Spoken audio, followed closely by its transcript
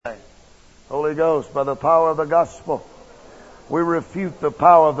Holy Ghost, by the power of the gospel, we refute the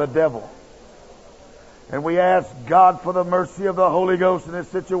power of the devil. And we ask God for the mercy of the Holy Ghost in this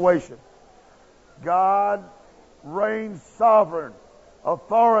situation. God reigns sovereign.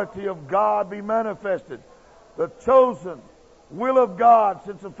 Authority of God be manifested. The chosen will of God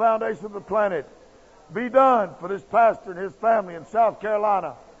since the foundation of the planet be done for this pastor and his family in South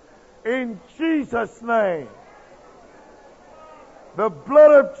Carolina. In Jesus' name. The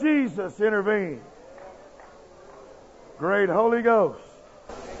blood of Jesus intervene. Great Holy Ghost.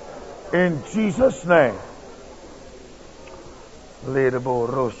 In Jesus' name.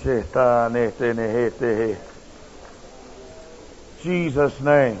 Jesus'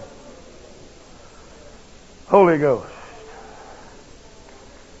 name. Holy Ghost.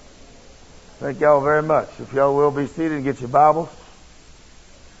 Thank y'all very much. If y'all will be seated and get your Bibles.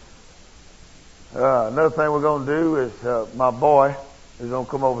 Another thing we're going to do is my boy is going to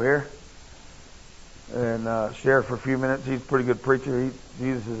come over here and share for a few minutes. He's a pretty good preacher.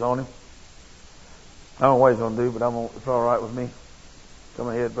 Jesus is on him. I don't know what he's going to do, but it's all right with me. Come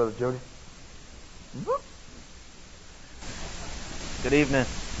ahead, Brother Jody. Good evening.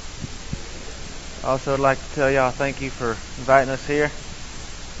 Also, I'd like to tell y'all thank you for inviting us here.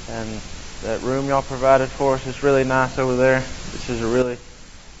 And that room y'all provided for us is really nice over there. This is a really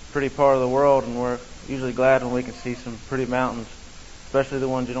pretty part of the world, and we're usually glad when we can see some pretty mountains, especially the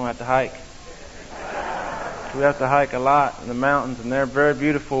ones you don't have to hike. We have to hike a lot in the mountains, and they're very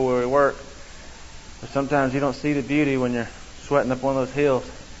beautiful where we work. But sometimes you don't see the beauty when you're sweating up one of those hills.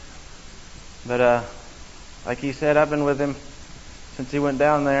 But like he said, I've been with him since he went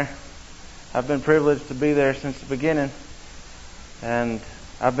down there. I've been privileged to be there since the beginning. And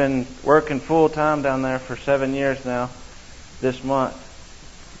I've been working full time down there for 7 years now, this month.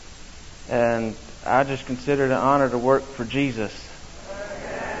 And I just consider it an honor to work for Jesus.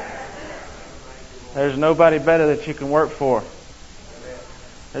 There's nobody better that you can work for.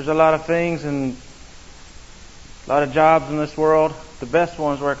 There's a lot of things and a lot of jobs in this world. The best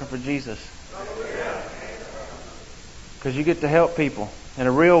one's working for Jesus. Because you get to help people in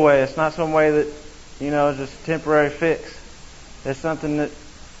a real way. It's not some way that, is just a temporary fix. It's something that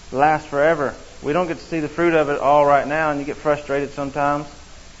lasts forever. We don't get to see the fruit of it all right now, and you get frustrated sometimes.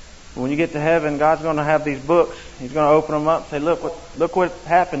 But when you get to heaven, God's going to have these books. He's going to open them up and say, look what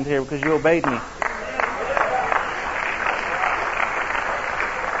happened here because you obeyed me.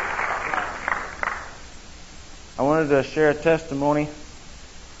 I wanted to share a testimony,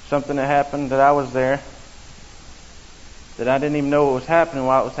 something that happened that I was there, that I didn't even know what was happening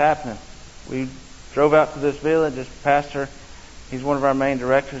while it was happening. We drove out to this village. This pastor, he's one of our main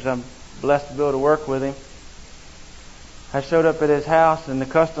directors. I'm blessed to be able to work with him. I showed up at his house, and the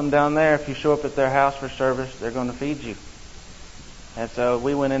custom down there, if you show up at their house for service, they're going to feed you. And so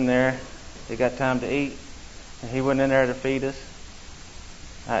we went in there. They got time to eat, and he went in there to feed us.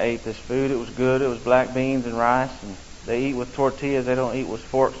 I ate this food. It was good. It was black beans and rice, and they eat with tortillas. They don't eat with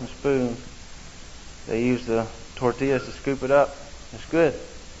forks and spoons. They use the tortillas to scoop it up. It's good.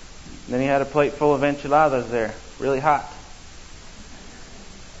 And then he had a plate full of enchiladas there, really hot.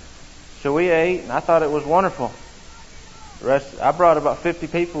 So we ate, and I thought it was wonderful. I brought about 50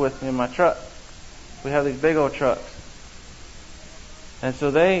 people with me in my truck. We have these big old trucks. And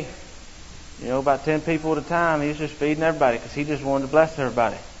so they, about 10 people at a time, he was just feeding everybody because he just wanted to bless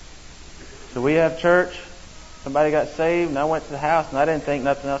everybody. So we have church. Somebody got saved, and I went to the house, and I didn't think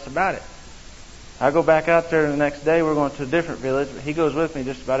nothing else about it. I go back out there the next day. We're going to a different village, but he goes with me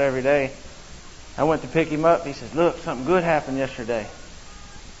just about every day. I went to pick him up. He says, look, something good happened yesterday.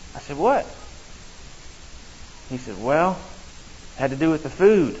 I said, what? He said, well, it had to do with the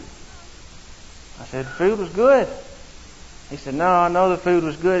food. I said, the food was good. He said, no, I know the food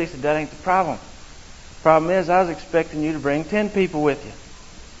was good. He said, that ain't the problem. The problem is I was expecting you to bring 10 people with you.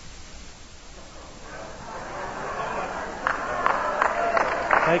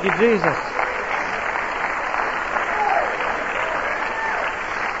 Thank you, Jesus.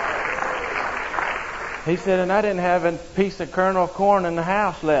 He said, and I didn't have a piece of kernel of corn in the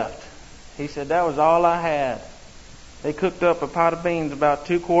house left. He said, that was all I had. They cooked up a pot of beans, about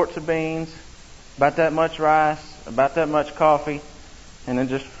 2 quarts of beans, about that much rice, about that much coffee, and then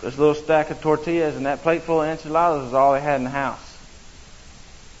just this little stack of tortillas, and that plate full of enchiladas was all they had in the house.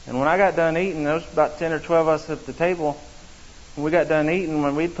 And when I got done eating, there was about 10 or 12 of us at the table. When we got done eating,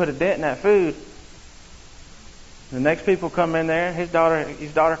 when we'd put a dent in that food, the next people come in there, his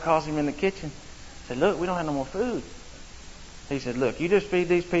daughter calls him in the kitchen, said, look, we don't have no more food. He said, look, you just feed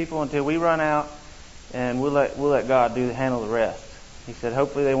these people until we run out, and we'll let God handle the rest. He said,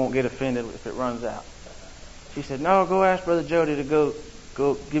 hopefully they won't get offended if it runs out. She said, no, go ask Brother Jody to go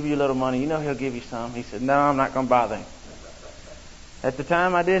go give you a little money. You know he'll give you some. He said, no, I'm not going to bother him. At the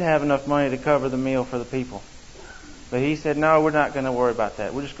time, I did have enough money to cover the meal for the people. But he said, no, we're not going to worry about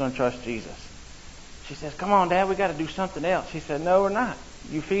that. We're just going to trust Jesus. She says, come on, Dad, we got to do something else. He said, no, we're not.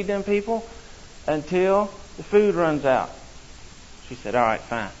 You feed them people until the food runs out. She said, all right,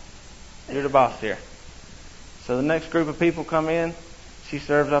 fine. You're the boss here. So the next group of people come in. She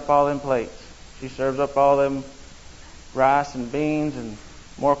serves up all them plates. She serves up all them rice and beans and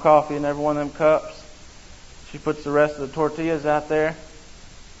more coffee in every one of them cups. She puts the rest of the tortillas out there.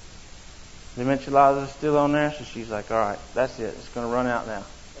 The enchiladas are still on there. So she's like, all right, that's it. It's going to run out now.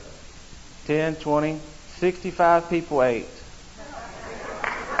 10, 20, 65 people ate.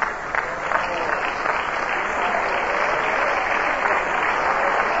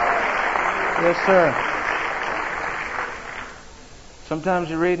 Yes, sir. Sometimes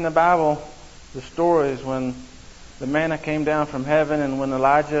you read in the Bible the stories when the manna came down from heaven and when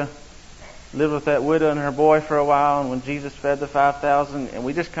Elijah lived with that widow and her boy for a while and when Jesus fed the 5,000, and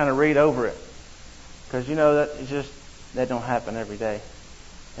we just kind of read over it. Because you know that don't happen every day.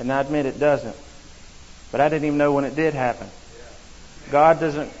 And I admit it doesn't. But I didn't even know when it did happen. God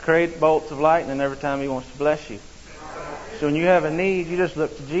doesn't create bolts of lightning every time He wants to bless you. So when you have a need, you just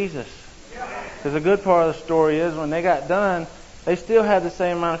look to Jesus. Because the good part of the story is when they got done, they still had the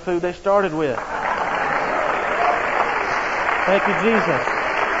same amount of food they started with. Thank you, Jesus.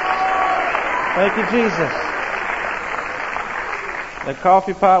 Thank you, Jesus. The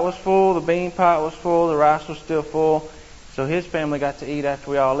coffee pot was full, the bean pot was full, the rice was still full. So his family got to eat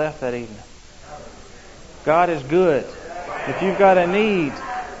after we all left that evening. God is good. If you've got a need,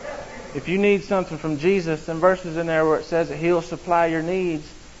 if you need something from Jesus, them verses in there where it says that He'll supply your needs,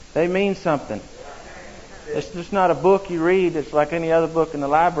 they mean something. It's just not a book you read. It's like any other book in the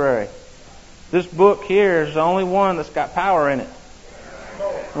library. This book here is the only one that's got power in it.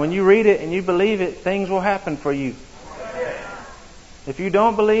 When you read it and you believe it, things will happen for you. If you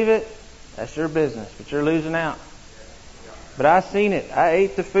don't believe it, that's your business, but you're losing out. But I've seen it. I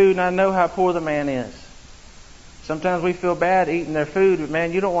ate the food and I know how poor the man is. Sometimes we feel bad eating their food, but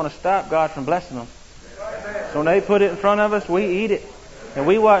man, you don't want to stop God from blessing them. So when they put it in front of us, we eat it. And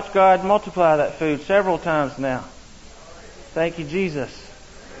we watch God multiply that food several times now. Thank you, Jesus.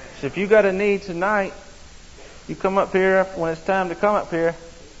 So if you got a need tonight, you come up here when it's time to come up here,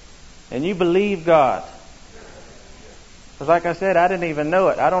 and you believe God. Because like I said, I didn't even know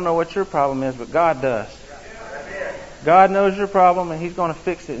it. I don't know what your problem is, but God does. God knows your problem, and He's going to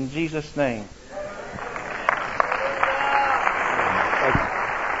fix it in Jesus' name.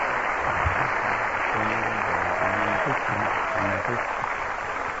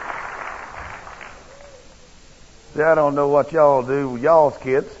 See, I don't know what y'all do with y'all's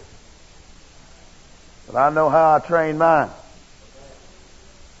kids, but I know how I train mine.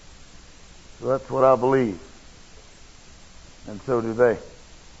 So that's what I believe. And so do they.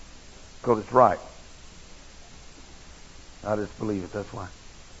 Because it's right. I just believe it, that's why.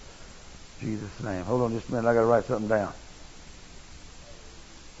 In Jesus' name. Hold on just a minute, I got to write something down.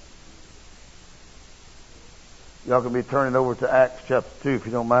 Y'all can be turning over to Acts chapter 2 if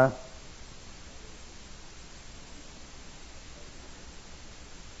you don't mind.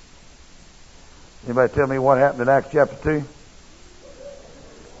 Anybody tell me what happened in Acts chapter 2?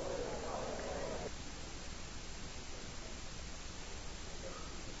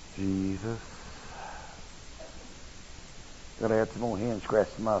 Jesus. Got to add some more hand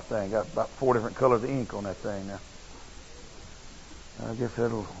scratches to my thing. Got about 4 different colors of ink on that thing now. I guess we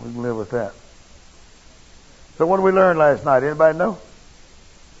can live with that. So what did we learn last night? Anybody know?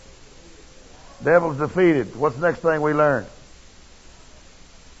 Devil's defeated. What's the next thing we learned?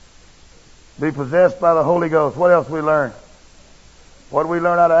 Be possessed by the Holy Ghost. What else we learn? What did we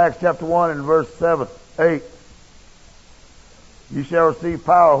learn out of Acts chapter 1 and verse 7, 8? You shall receive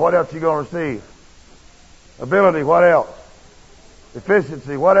power. What else you going to receive? Ability. What else?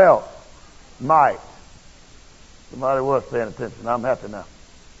 Efficiency. What else? Might. Somebody was paying attention. I'm happy now.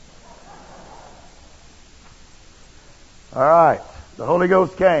 All right. The Holy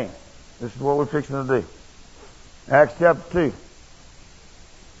Ghost came. This is what we're fixing to do. Acts chapter 2.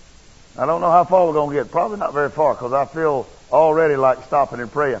 I don't know how far we're going to get. Probably not very far, because I feel already like stopping and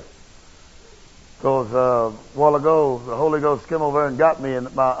praying. Because a while ago, the Holy Ghost came over and got me, and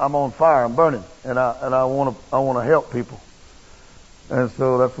I'm on fire. I'm burning, and I want to help people. And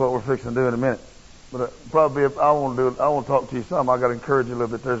so that's what we're fixing to do in a minute. But probably I want to talk to you some. I got to encourage you a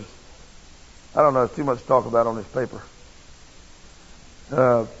little bit. I don't know. There's too much to talk about on this paper.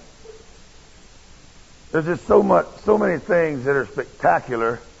 There's just so many things that are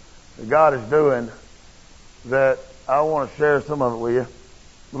spectacular that God is doing that I want to share some of it with you.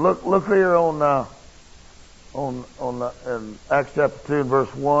 Look here in Acts chapter 2 and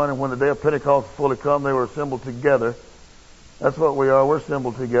verse 1. And when the day of Pentecost was fully come, they were assembled together. That's what we are. We're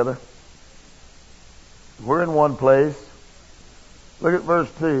assembled together. We're in one place. Look at verse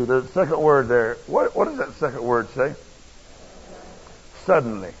 2. The second word there. What does that second word say?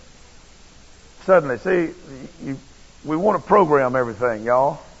 Suddenly. Suddenly. See, we want to program everything,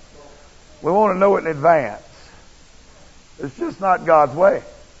 y'all. We want to know it in advance. It's just not God's way.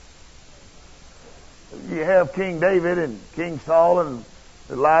 You have King David and King Saul and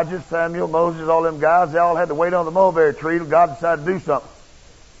Elijah, Samuel, Moses, all them guys. They all had to wait on the mulberry tree till God decided to do something.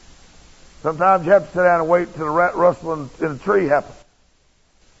 Sometimes you have to sit down and wait till the rat rustling in the tree happens.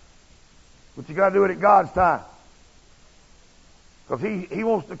 But you got to do it at God's time. Because He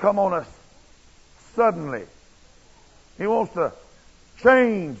wants to come on us suddenly. He wants to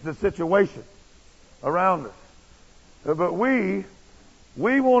change the situation around us. But we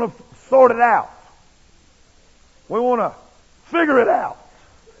want to sort it out. We want to figure it out.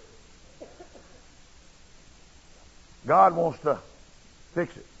 God wants to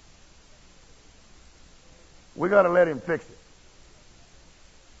fix it. We got to let Him fix it.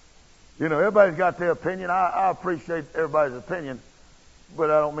 You know, everybody's got their opinion. I appreciate everybody's opinion, but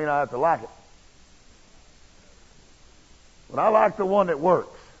I don't mean I have to like it. But I like the one that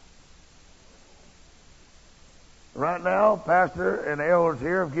works. Right now, Pastor and the elders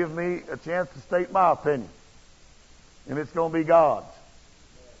here have given me a chance to state my opinion. And it's going to be God's.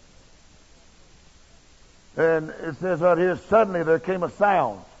 And it says right here, suddenly there came a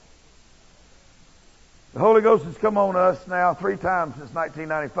sound. The Holy Ghost has come on us now 3 times since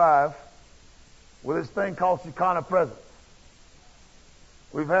 1995 with this thing called Shekinah presence.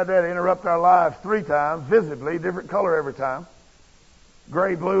 We've had that interrupt our lives 3 times, visibly, different color every time.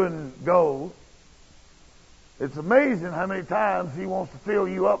 Gray, blue, and gold. It's amazing how many times He wants to fill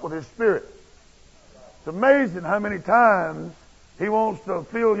you up with His Spirit. It's amazing how many times He wants to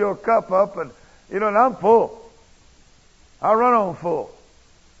fill your cup up, and and I'm full. I run on full.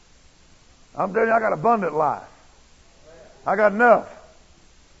 I'm telling you, I got abundant life. I got enough.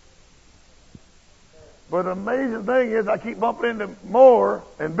 But the amazing thing is I keep bumping into more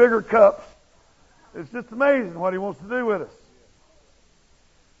and bigger cups. It's just amazing what He wants to do with us.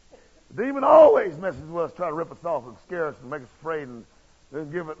 The demon always messes with us, try to rip us off and scare us and make us afraid, and then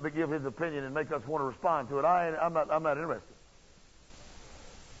give his opinion and make us want to respond to it. I'm not interested.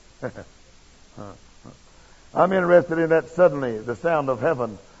 I'm interested in that suddenly, the sound of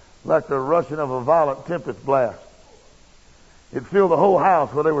heaven, like the rushing of a violent tempest blast. It filled the whole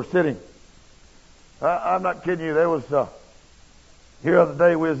house where they were sitting. I'm not kidding you. There was here the other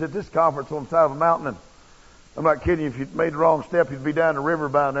day we was at this conference on the side of a mountain, and I'm not kidding you. If you made the wrong step, you'd be down the river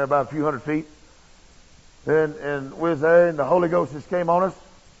down there about a few hundred feet. And we was there, and the Holy Ghost just came on us.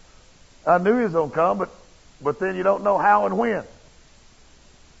 I knew He was going to come, but then you don't know how and when.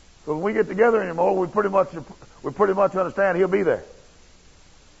 So when we get together anymore, we pretty much understand He'll be there.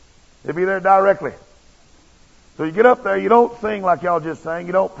 He'll be there directly. So you get up there, you don't sing like y'all just sang,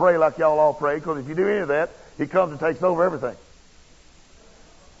 you don't pray like y'all all pray, because if you do any of that, He comes and takes over everything.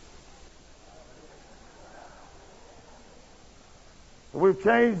 So we've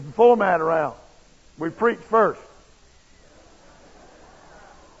changed the format around. We preach first.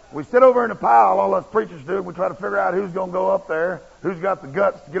 We sit over in a pile, all us preachers do, and we try to figure out who's going to go up there, who's got the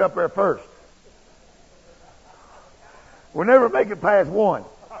guts to get up there first. We'll never make it past one.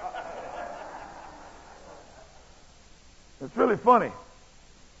 It's really funny.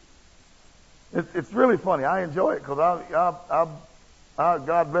 It's really funny. I enjoy it because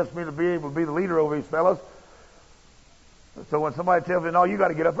God blessed me to be able to be the leader over these fellows. So when somebody tells me, no, you got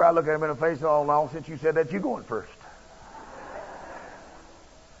to get up there, I look at them in the face, oh, no, since you said that, you going first.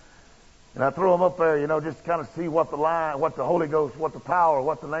 And I throw them up there, just to kind of see what the Holy Ghost, what the power,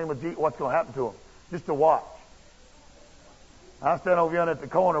 what the name of Jesus, what's going to happen to them. Just to watch. I stand over yonder at the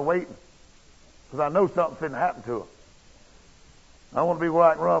corner waiting because I know something's going to happen to them. I want to be where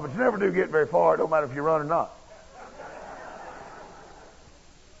I can run, but you never do get very far. It don't matter if you run or not.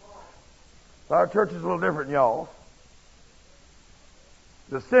 Our church is a little different than y'all.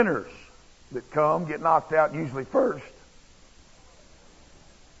 The sinners that come get knocked out usually first.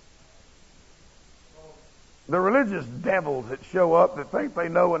 The religious devils that show up that think they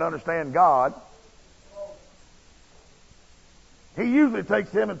know and understand God, He usually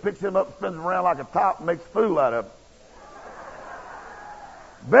takes him and picks him up and spins him around like a top and makes a fool out of him.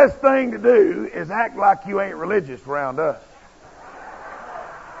 Best thing to do is act like you ain't religious around us.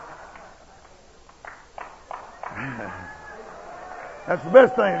 That's the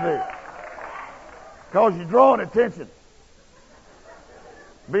best thing to do. Because you're drawing attention.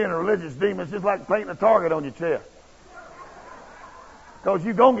 Being a religious demon is just like painting a target on your chest. Because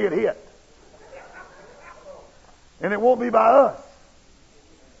you're going to get hit. And it won't be by us.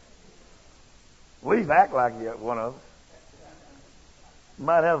 At least act like you're one of us. You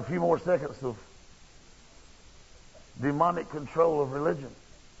might have a few more seconds of demonic control of religion.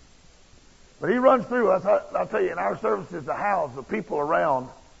 But he runs through us. I'll tell you, in our services, the house, the people around,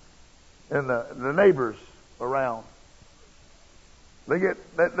 and the neighbors around,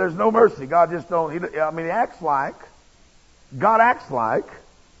 there's no mercy. God just don't, he acts like, God acts like,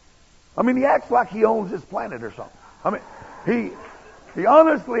 he acts like he owns this planet or something. He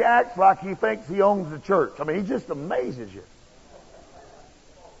honestly acts like he thinks he owns the church. He just amazes you.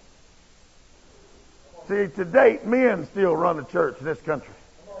 See, to date, men still run the church in this country.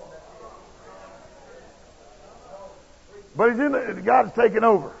 But God's taken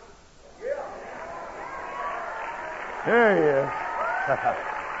over. There he is.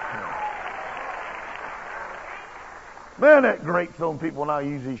 Man, that grates on people when I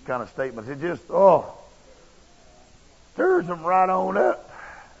use these kind of statements. It just, stirs them right on up.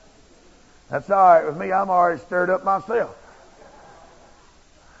 That's all right with me. I'm already stirred up myself.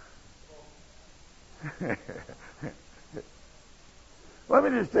 Let me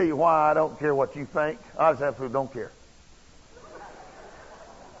just tell you why I don't care what you think. I just absolutely don't care.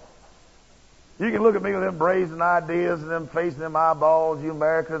 You can look at me with them brazen ideas and them facing them eyeballs. You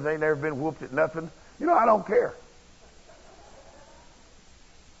Americans ain't never been whooped at nothing. I don't care.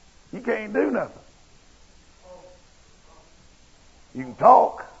 You can't do nothing. You can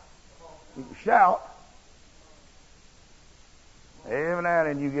talk. You can shout. Every now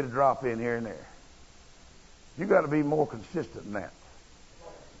and then you get a drop in here and there. You got to be more consistent than that.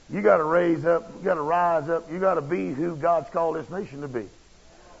 You got to raise up. You got to rise up. You got to be who God's called this nation to be.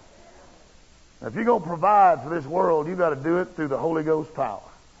 Now, if you're going to provide for this world, you got to do it through the Holy Ghost power.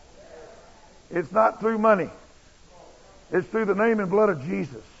 It's not through money. It's through the name and blood of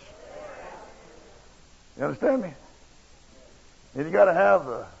Jesus. You understand me? And you got to have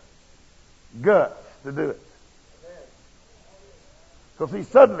the guts to do it. Because see,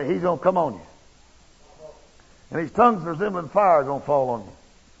 suddenly he's going to come on you. And his tongues resembling fire are going to fall on you.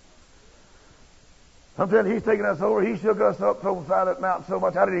 I'm telling you, he's taken us over. He shook us up on the side of that mountain so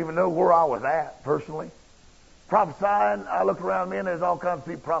much I didn't even know where I was at personally. Prophesying, I look around me and there's all kinds of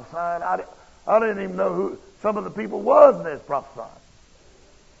people prophesying. I didn't even know who some of the people was in this prophesying.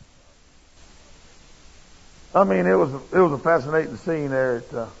 It was a fascinating scene there at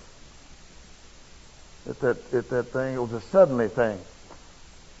that thing. It was a suddenly thing.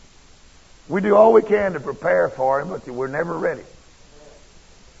 We do all we can to prepare for him, but we're never ready.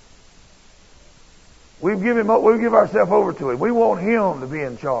 We give ourselves over to him. We want him to be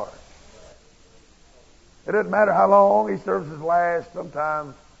in charge. It doesn't matter how long he serves his last,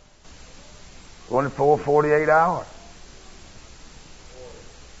 sometimes 24, 48 hours.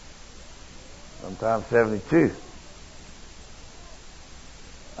 Sometimes 72.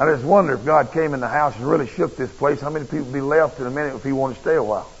 I just wonder if God came in the house and really shook this place, how many people would be left in a minute if he wanted to stay a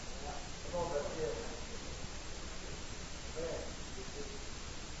while.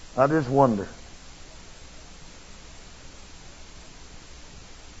 I just wonder.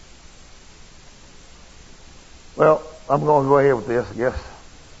 Well, I'm going to go ahead with this, I guess.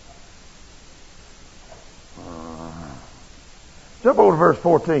 Jump over to verse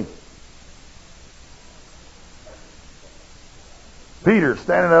 14. Peter,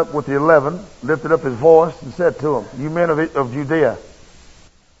 standing up with the 11, lifted up his voice and said to them, "You men of Judea,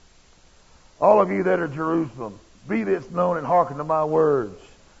 all of you that are Jerusalem, be this known and hearken to my words."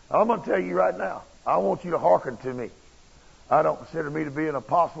 I'm going to tell you right now, I want you to hearken to me. I don't consider me to be an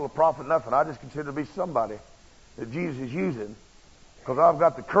apostle, a prophet, nothing. I just consider to be somebody that Jesus is using because I've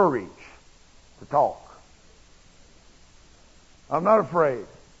got the courage to talk. I'm not afraid.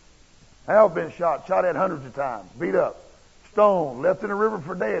 I've been shot at hundreds of times, beat up, stoned, left in the river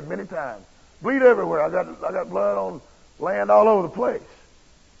for dead many times, bleed everywhere. I got blood on land all over the place.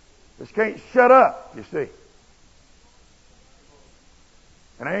 Just can't shut up, you see.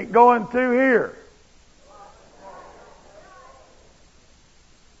 And I ain't going to here.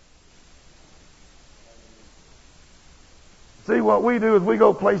 See, what we do is we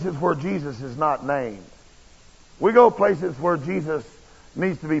go places where Jesus is not named. We go places where Jesus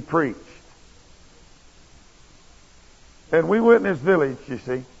needs to be preached. And we went in this village, you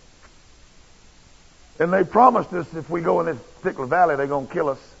see. And they promised us if we go in this particular valley, they're going to kill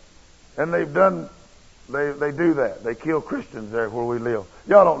us. And they've done, they do that. They kill Christians there where we live.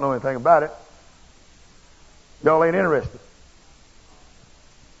 Y'all don't know anything about it. Y'all ain't interested.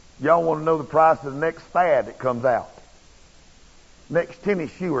 Y'all want to know the price of the next fad that comes out. next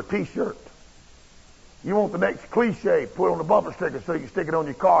tennis shoe or t-shirt. You want the next cliche put on the bumper sticker so you can stick it on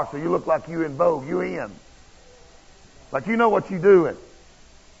your car so you look like you in vogue, you in. Like you know what you're doing.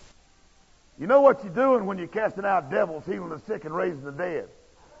 You know what you're doing when you're casting out devils, healing the sick and raising the dead.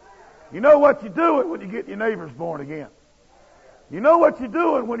 You know what you're doing when you get your neighbors born again. You know what you're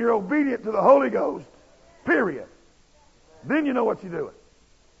doing when you're obedient to the Holy Ghost, period. Then you know what you're doing.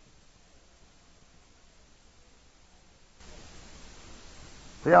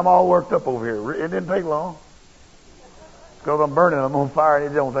 See, I'm all worked up over here. It didn't take long. Because I'm burning them on fire, and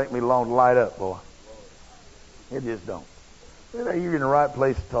it don't take me long to light up, boy. It just don't. You're in the right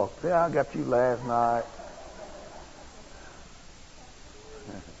place to talk. Yeah, I got you last night.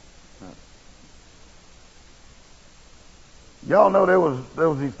 Y'all know there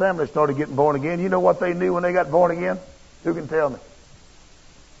was these families started getting born again. You know what they knew when they got born again? Who can tell me?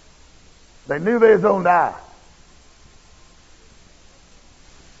 They knew they was going to die.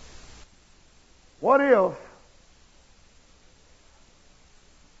 What if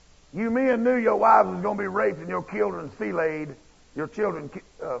you men knew your wives was going to be raped and your children filleted,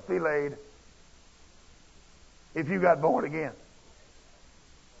 if you got born again?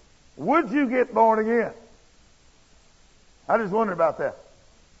 Would you get born again? I just wonder about that.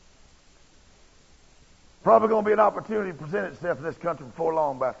 Probably going to be an opportunity to present itself in this country before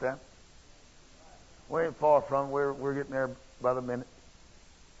long about that. We ain't far from it. We're getting there by the minute.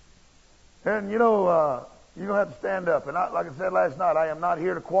 And you know, you're going to have to stand up. And like I said last night, I am not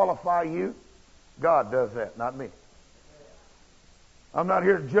here to qualify you. God does that, not me. I'm not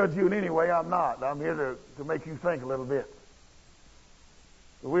here to judge you in any way. I'm not. I'm here to make you think a little bit.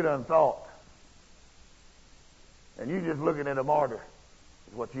 But we done thought. And you just looking at a martyr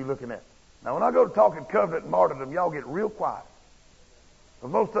is what you're looking at. Now, when I go to talking covenant and martyrdom, y'all get real quiet.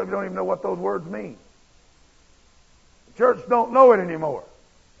 Because most of you don't even know what those words mean. The church don't know it anymore.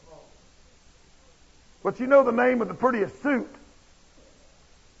 But you know the name of the prettiest suit,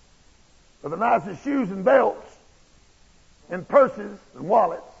 or the nicest shoes and belts, and purses and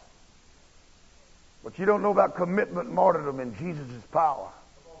wallets. But you don't know about commitment and martyrdom in Jesus' power.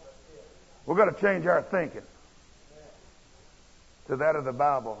 We've got to change our thinking to that of the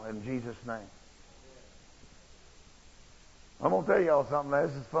Bible in Jesus' name. I'm going to tell y'all something. Now,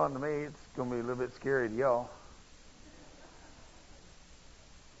 this is fun to me. It's going to be a little bit scary to y'all.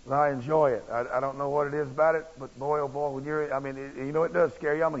 But I enjoy it. I don't know what it is about it, but boy, oh boy, when it does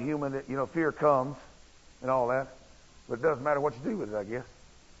scare you. I'm a human. Fear comes and all that. But it doesn't matter what you do with it, I guess.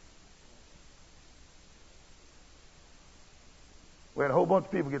 We had a whole bunch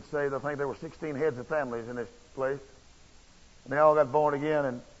of people get saved. I think there were 16 heads of families in this place. And they all got born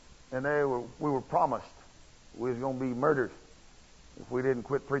again, and we were promised we was going to be murdered if we didn't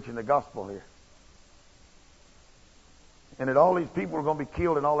quit preaching the gospel here. And that all these people were going to be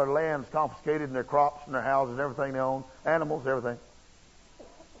killed and all their lands confiscated and their crops and their houses and everything they owned, animals, everything.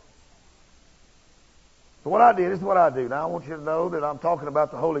 So what I did is what I do. Now I want you to know that I'm talking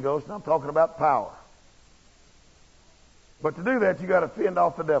about the Holy Ghost and I'm talking about power. But to do that, you got to fend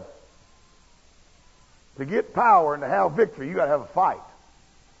off the devil. To get power and to have victory, you got to have a fight.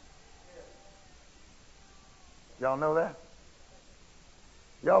 Y'all know that?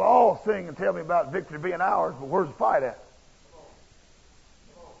 Y'all all sing and tell me about victory being ours, but where's the fight at?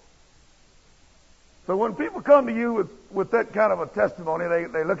 So when people come to you with that kind of a testimony,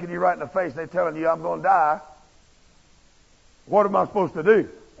 they look at you right in the face and they're telling you, I'm going to die. What am I supposed to do?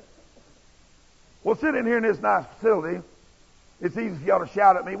 Well, sitting here in this nice facility, it's easy for y'all to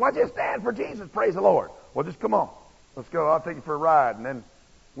shout at me, why just stand for Jesus, praise the Lord. Well, just come on. Let's go. I'll take you for a ride, and then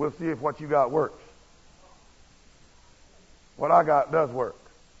we'll see if what you got works. What I got does work.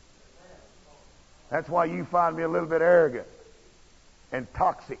 That's why you find me a little bit arrogant and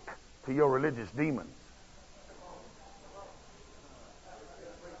toxic to your religious demons.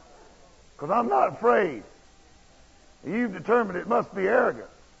 Because I'm not afraid. You've determined it must be arrogance.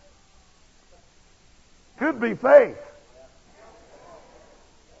 Could be faith.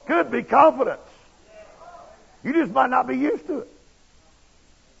 Could be confidence. You just might not be used to it.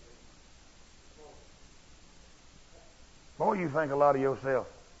 Boy, you think a lot of yourself.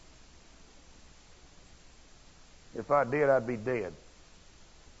 If I did, I'd be dead.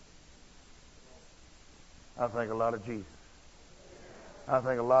 I think a lot of Jesus. I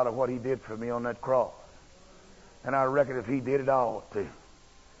think a lot of what He did for me on that cross. And I reckon if He did it, I ought to.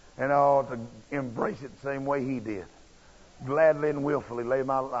 And I ought to embrace it the same way He did. Gladly and willfully lay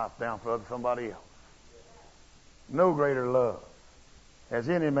my life down for somebody else. No greater love has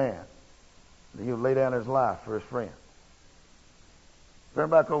any man than he'll lay down his life for his friend. Turn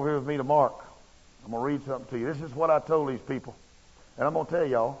back over here with me to Mark. I'm going to read something to you. This is what I told these people. And I'm going to tell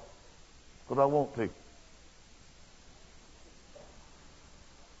y'all, because I want to.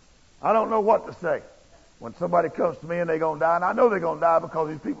 I don't know what to say when somebody comes to me and they're going to die. And I know they're going to die because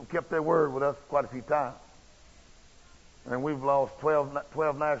these people kept their word with us quite a few times. And we've lost 12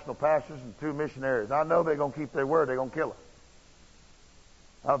 national pastors and 2 missionaries. I know they're going to keep their word. They're going to kill us.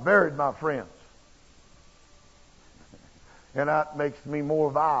 I've buried my friends. And that makes me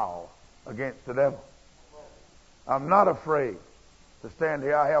more vile against the devil. I'm not afraid to stand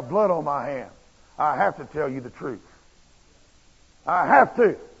here. I have blood on my hands. I have to tell you the truth. I have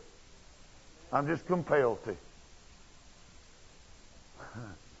to. I'm just compelled to.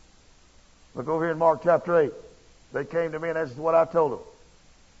 Look over here in Mark chapter 8. They came to me and this is what I told them.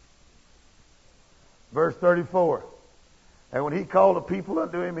 Verse 34. And when he called the people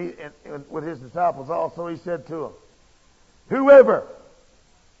unto him, and with his disciples also, he said to them, whoever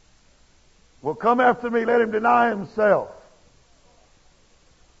will come after me, let him deny himself.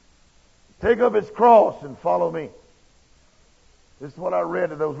 Take up his cross and follow me. This is what I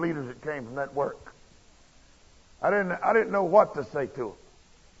read to those leaders that came from that work. I didn't know what to say to them.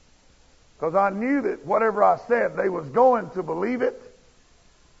 Because I knew that whatever I said, they was going to believe it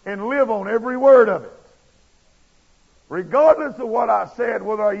and live on every word of it. Regardless of what I said,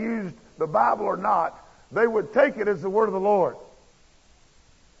 whether I used the Bible or not, they would take it as the word of the Lord.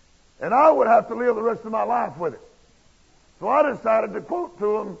 And I would have to live the rest of my life with it. So I decided to quote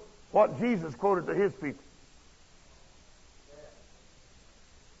to them what Jesus quoted to his people.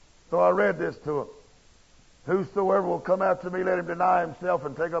 So I read this to them. Whosoever will come after me, let him deny himself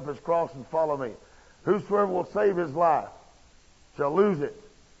and take up his cross and follow me. Whosoever will save his life shall lose it.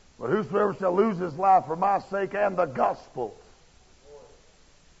 But whosoever shall lose his life for my sake and the gospel,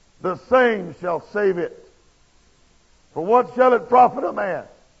 the same shall save it. For what shall it profit a man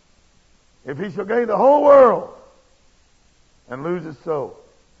if he shall gain the whole world and lose his soul?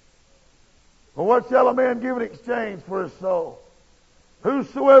 For what shall a man give in exchange for his soul?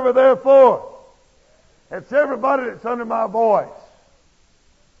 Whosoever therefore, it's everybody that's under my voice.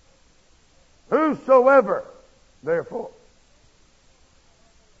 Whosoever therefore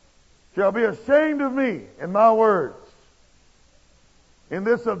shall be ashamed of me and my words in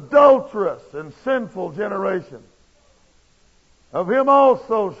this adulterous and sinful generation, of him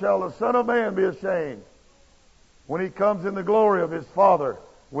also shall the Son of Man be ashamed when he comes in the glory of his Father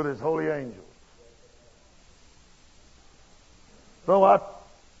with his holy angels. So I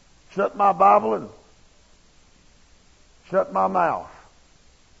shut my Bible and shut my mouth.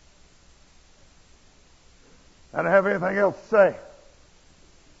 I didn't have anything else to say.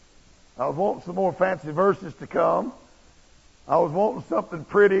 I was wanting some more fancy verses to come. I was wanting something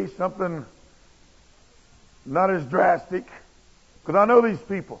pretty, something not as drastic. Because I know these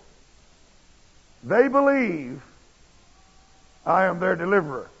people. They believe I am their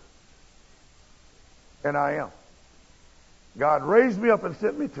deliverer. And I am. God raised me up and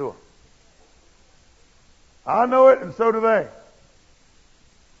sent me to them. I know it, and so do they.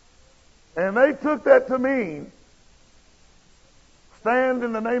 And they took that to mean, stand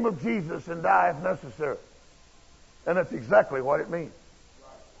in the name of Jesus and die if necessary. And that's exactly what it means.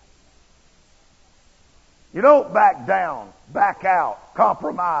 You don't back down, back out,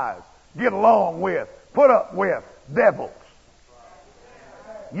 compromise, get along with, put up with devils.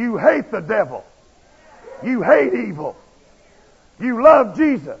 You hate the devil. You hate evil. You love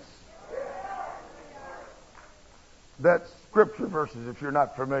Jesus. That's scripture verses if you're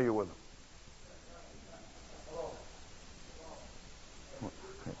not familiar with them.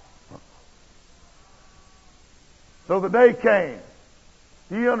 So the day came.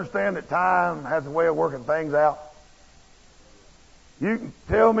 Do you understand that time has a way of working things out? You can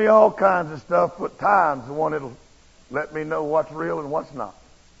tell me all kinds of stuff, but time's the one that'll let me know what's real and what's not.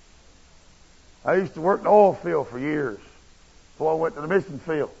 I used to work in the oil field for years before I went to the mission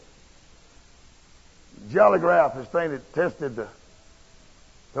field. Jellygraph, this thing that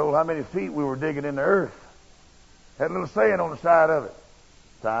told how many feet we were digging in the earth. Had a little saying on the side of it.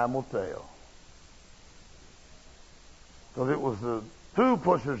 Time will tell. Because it was the tool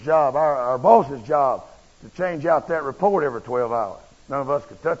pusher's job, our boss's job, to change out that report every 12 hours. None of us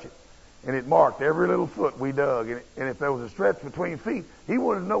could touch it. And it marked every little foot we dug. And if there was a stretch between feet, he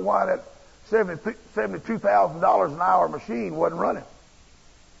wanted to know why that $72,000 an hour machine wasn't running.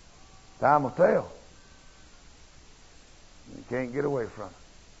 Time will tell. You can't get away from it.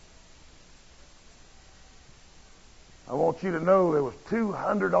 I want you to know there was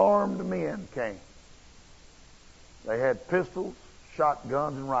 200 armed men came. They had pistols,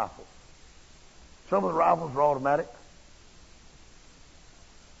 shotguns, and rifles. Some of the rifles were automatic.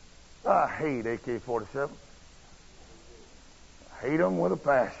 I hate AK-47. I hate them with a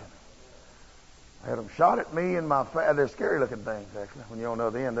passion. I had them shot at me in my face. They're scary looking things, actually, when you're on the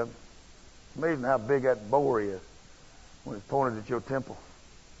other end of them. It's amazing how big that bore is when it's pointed at your temple.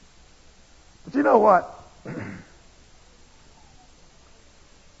 But you know what?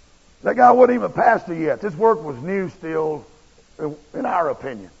 That guy wasn't even a pastor yet. This work was new still, in our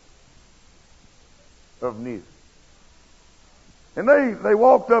opinion, of new. And they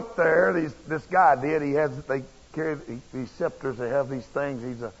walked up there. This guy did. They carry these scepters. They have these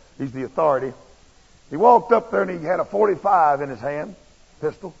things. He's the authority. He walked up there and he had a 45 in his hand,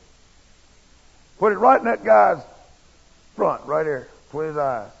 pistol. Put it right in that guy's front, right there, between his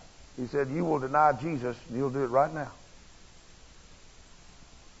eyes. He said, "You will deny Jesus, and you'll do it right now."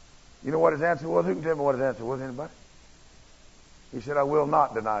 You know what his answer was? Who can tell me what his answer was? Anybody? He said, "I will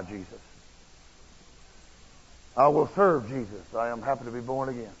not deny Jesus. I will serve Jesus. I am happy to be born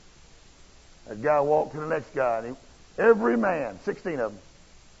again." That guy walked to the next guy, and every man, 16 of them,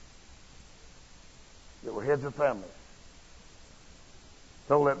 that were heads of families,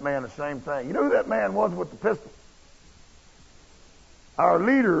 told that man the same thing. You know who that man was with the pistol? Our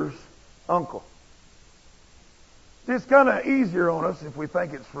leader's uncle. It's kind of easier on us if we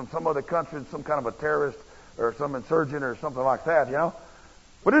think it's from some other country, some kind of a terrorist or some insurgent or something like that, you know.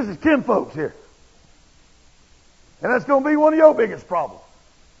 But this is kinfolks here. And that's going to be one of your biggest problems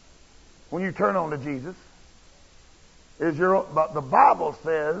when you turn on to Jesus. But the Bible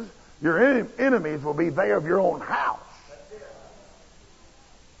says your enemies will be they of your own house.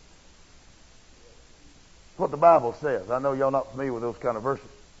 That's what the Bible says. I know y'all not familiar with those kind of verses.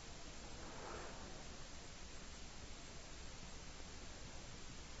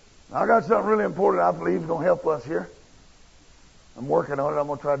 I got something really important I believe is going to help us here. I'm working on it. I'm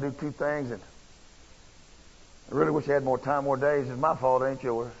going to try to do two things. And I really wish I had more time, more days. It's my fault, ain't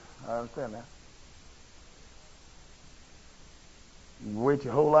yours. I understand that. You wait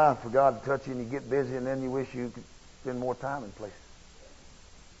your whole life for God to touch you and you get busy and then you wish you could spend more time in places.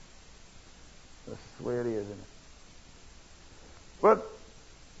 That's the way it is, isn't it? But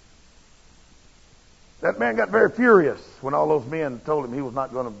that man got very furious when all those men told him they were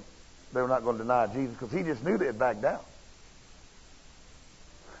not going to deny Jesus, because he just knew they'd back down.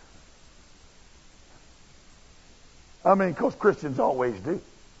 I mean, because Christians always do.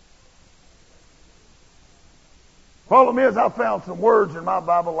 Problem is, I found some words in my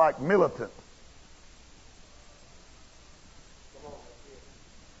Bible like militant.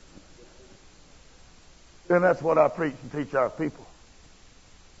 And that's what I preach and teach our people.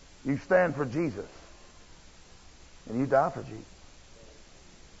 You stand for Jesus, and you die for Jesus.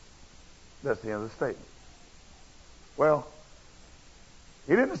 That's the end of the statement. Well,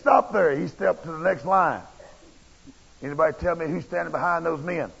 he didn't stop there. He stepped to the next line. Anybody tell me who's standing behind those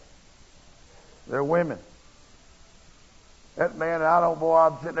men? They're women. That man,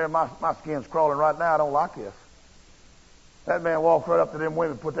 I'm sitting there, my skin's crawling right now. I don't like this. That man walked right up to them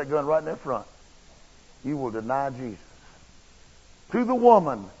women, put that gun right in their front. You will deny Jesus. To the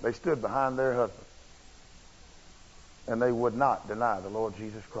woman, they stood behind their husband. And they would not deny the Lord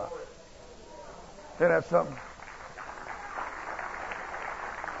Jesus Christ. Isn't that something?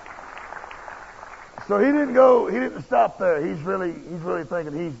 So he didn't stop there. He's really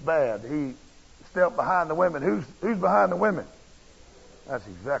thinking he's bad. He stepped behind the women. Who's behind the women? That's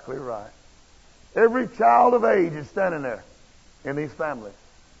exactly right. Every child of age is standing there in these families.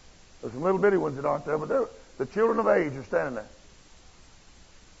 There's some little bitty ones that aren't there, but the children of age are standing there.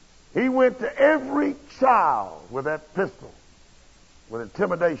 He went to every child with that pistol, with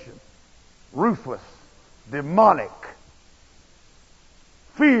intimidation, ruthless, demonic,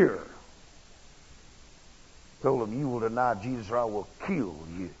 fear. Told him, you will deny Jesus or I will kill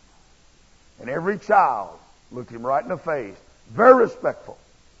you. And every child looked him right in the face, very respectful.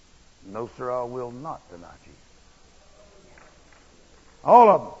 No, sir, I will not deny Jesus. All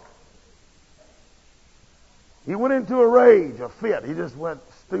of them. He went into a rage, a fit. He just went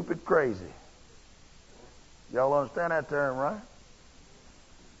stupid crazy. Y'all understand that term, right?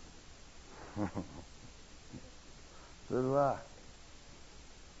 So do I.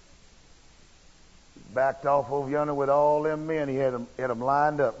 Backed off over yonder with all them men. He had them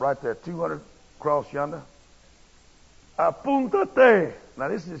lined up right there, 200 across yonder. Apuntate. Now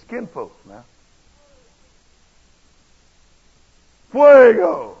this is his kinfolks now.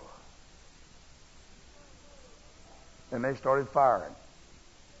 Fuego. And they started firing.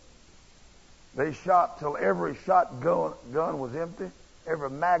 They shot till every shotgun was empty, every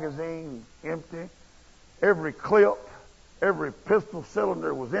magazine empty, every clip, every pistol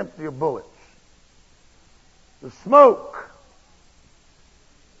cylinder was empty of bullets. The smoke,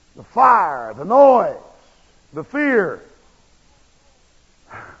 the fire, the noise, the fear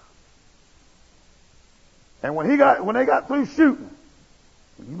And when they got through shooting,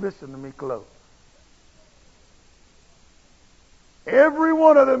 you listen to me close. Every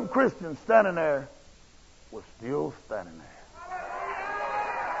one of them Christians standing there was still standing there.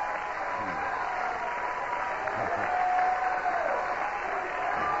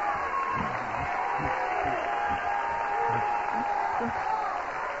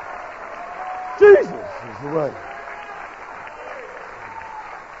 Jesus is the way.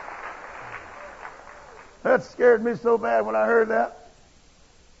 That scared me so bad when I heard that.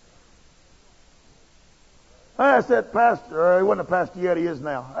 I asked that pastor, or he wasn't a pastor yet, he is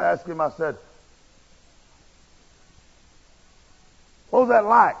now. I asked him, I said, what was that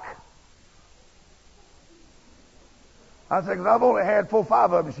like? I said, because I've only had 4 or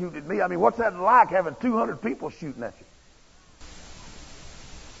 5 of them shooting at me. I mean, what's that like having 200 people shooting at you?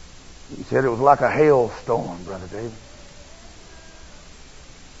 He said it was like a hailstorm, Brother David.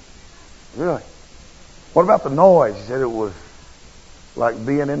 Really? What about the noise? He said it was like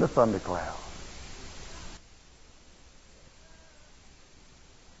being in the thundercloud.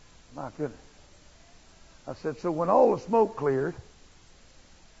 My goodness. I said, so when all the smoke cleared,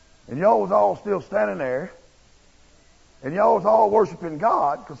 and y'all was all still standing there, and y'all was all worshiping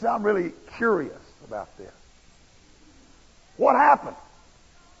God, because I'm really curious about this. What happened?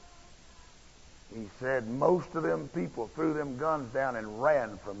 He said, most of them people threw them guns down and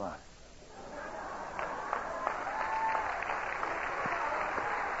ran from us.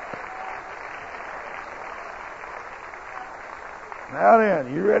 Now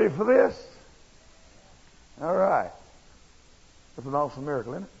then, you ready for this? All right. That's an awesome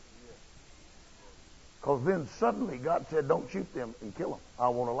miracle, isn't it? Because then suddenly God said, don't shoot them and kill them. I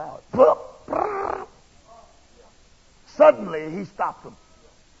won't allow it. Suddenly he stopped them.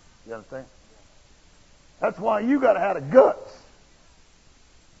 You understand? That's why you got to have the guts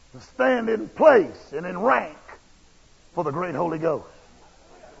to stand in place and in rank for the great Holy Ghost.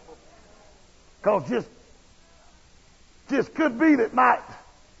 Because just could be that might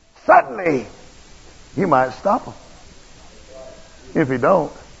suddenly you might stop them. If you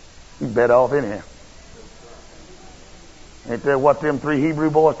don't, you bet off anyhow. Ain't that what them 3 Hebrew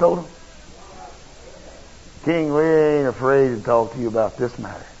boys told him? King, we ain't afraid to talk to you about this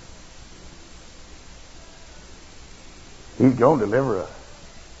matter. He's going to deliver us.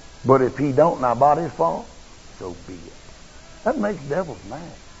 But if he don't and our bodies fall, so be it. That makes devils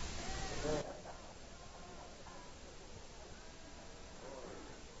mad.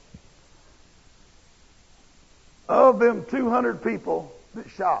 Of them 200 people that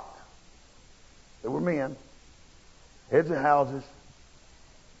shot, there were men, heads of houses.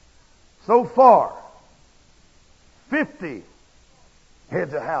 So far, 50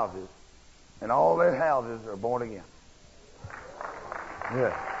 heads of houses, and all their houses are born again.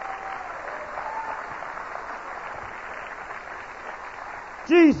 Yeah.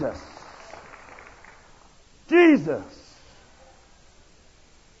 Jesus. Jesus.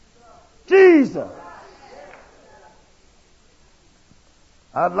 Jesus.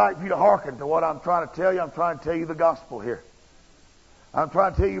 I'd like for you to hearken to what I'm trying to tell you. I'm trying to tell you the gospel here. I'm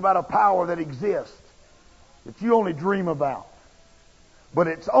trying to tell you about a power that exists that you only dream about. But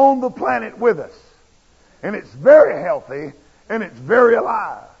it's on the planet with us. And it's very healthy and it's very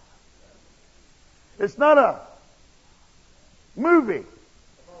alive. It's not a movie.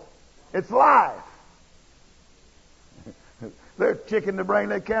 It's live. They're chicking to bring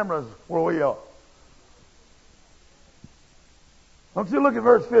their cameras where we are. Don't you look at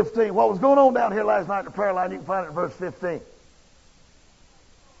verse 15. What was going on down here last night in the prayer line, you can find it in verse 15.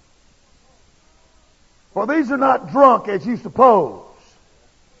 For these are not drunk as you suppose.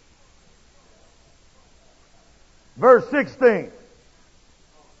 Verse 16.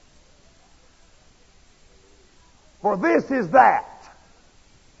 For this is that.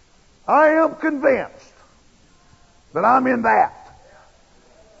 I am convinced that I'm in that.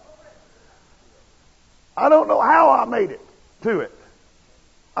 I don't know how I made it to it.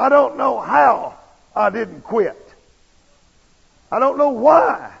 I don't know how I didn't quit. I don't know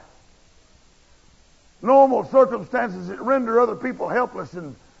why normal circumstances that render other people helpless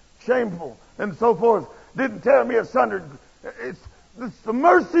and shameful and so forth didn't tear me asunder. It's the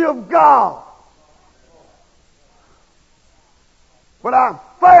mercy of God. But I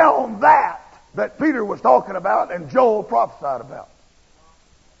found that Peter was talking about and Joel prophesied about.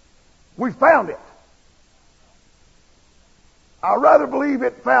 We found it. I rather believe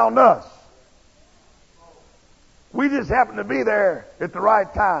it found us. We just happened to be there at the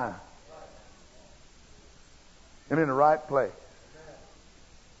right time and in the right place.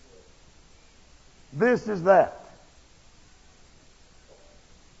 This is that.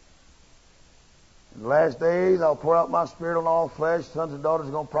 In the last days, I'll pour out my Spirit on all flesh. Sons and daughters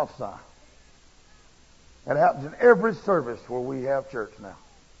are going to prophesy. That happens in every service where we have church now.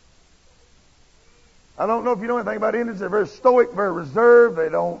 I don't know if you know anything about Indians. They're very stoic, very reserved. They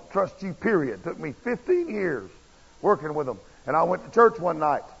don't trust you, period. It took me 15 years working with them. And I went to church one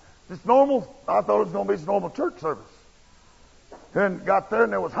night. Just normal. I thought it was going to be just a normal church service. Then got there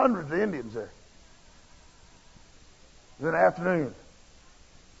and there was hundreds of Indians there. It was in the afternoon.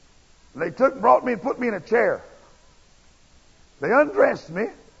 And they brought me and put me in a chair. They undressed me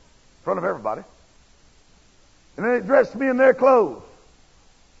in front of everybody. And then they dressed me in their clothes.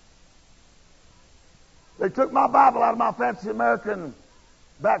 They took my Bible out of my fancy American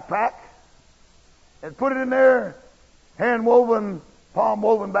backpack and put it in their hand-woven,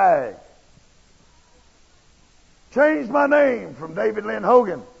 palm-woven bag. Changed my name from David Lynn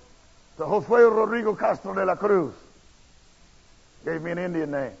Hogan to Josue Rodrigo Castro de la Cruz. Gave me an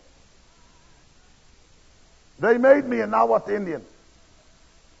Indian name. They made me a Nahuatl Indian.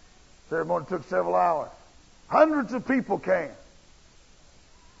 Ceremony took several hours. Hundreds of people came.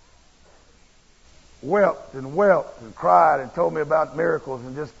 Wept and cried and told me about miracles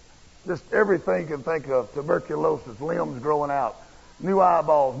and just everything you can think of. Tuberculosis, limbs growing out, new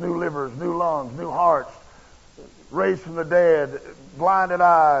eyeballs, new livers, new lungs, new hearts, raised from the dead, blinded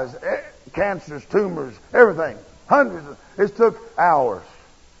eyes, cancers, tumors, everything. Hundreds. It took hours.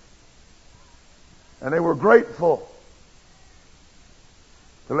 And they were grateful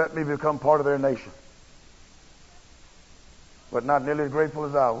to let me become part of their nation. But not nearly as grateful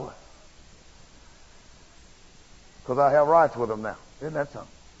as I was. Because I have rights with them now. Isn't that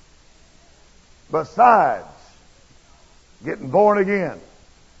something? Besides getting born again,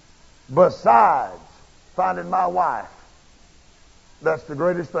 besides finding my wife, that's the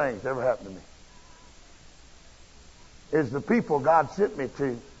greatest thing that's ever happened to me. Is the people God sent me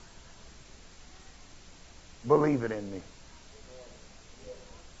to believing in me.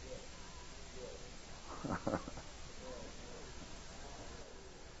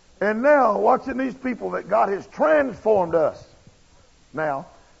 And now, watching these people that God has transformed us now,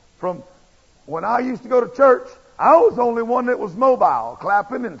 from when I used to go to church, I was the only one that was mobile,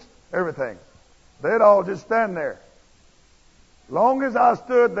 clapping and everything. They'd all just stand there. Long as I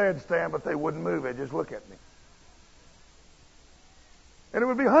stood, they'd stand, but they wouldn't move. They'd just look at me. And it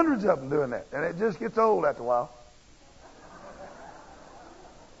would be hundreds of them doing that. And it just gets old after a while.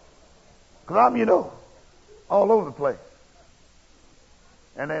 Because I'm, all over the place.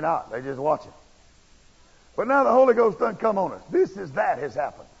 And they're not. They're just watching. But now the Holy Ghost done come on us. That has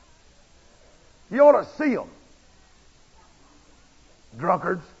happened. You ought to see them.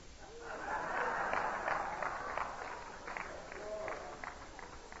 Drunkards.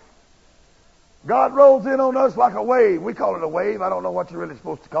 God rolls in on us like a wave. We call it a wave. I don't know what you're really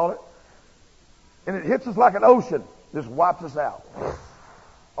supposed to call it. And it hits us like an ocean. Just wipes us out.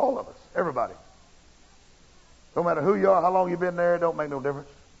 All of us. Everybody. No matter who you are, how long you've been there, it don't make no difference.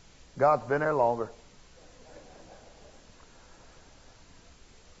 God's been there longer.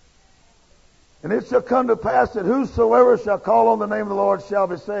 And it shall come to pass that whosoever shall call on the name of the Lord shall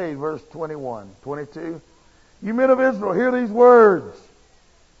be saved. Verse 21. 22. You men of Israel, hear these words.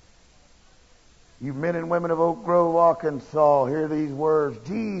 You men and women of Oak Grove, Arkansas, hear these words.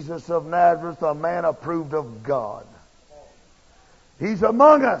 Jesus of Nazareth, a man approved of God. He's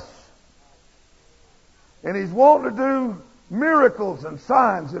among us. And He's wanting to do miracles and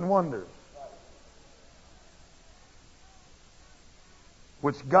signs and wonders.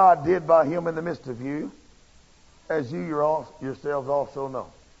 Which God did by Him in the midst of you, as you yourselves also know.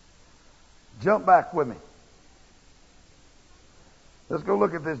 Jump back with me. Let's go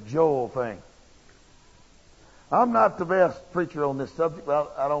look at this Joel thing. I'm not the best preacher on this subject,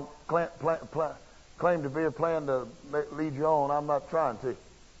 but I don't claim to be a plan to lead you on. I'm not trying to.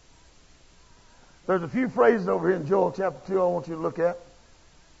 There's a few phrases over here in Joel chapter 2 I want you to look at.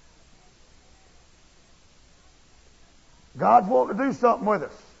 God's wanting to do something with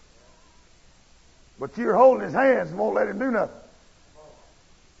us. But you're holding His hands and won't let Him do nothing.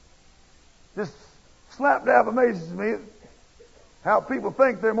 Just slap dab amazes me how people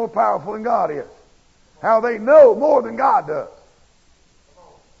think they're more powerful than God is. How they know more than God does.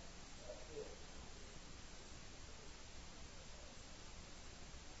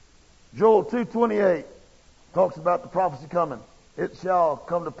 Joel 2:28 talks about the prophecy coming. It shall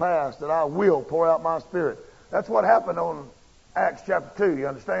come to pass that I will pour out my Spirit. That's what happened on Acts chapter 2, you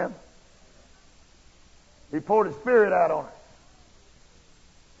understand? He poured His Spirit out on us.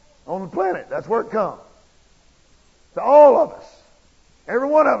 On the planet. That's where it comes. To all of us. Every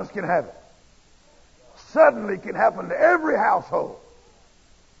one of us can have it. Suddenly can happen to every household.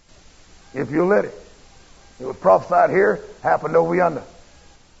 If you let it. It was prophesied here, happened over yonder.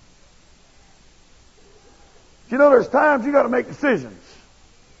 You know, there's times you got to make decisions.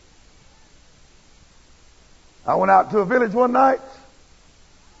 I went out to a village one night.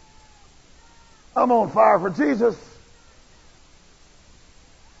 I'm on fire for Jesus.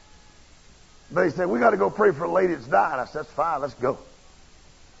 They said, we got to go pray for a lady that's dying. I said, that's fine, let's go.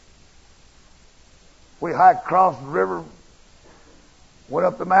 We hiked across the river, went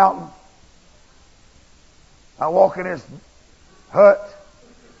up the mountain. I walk in this hut.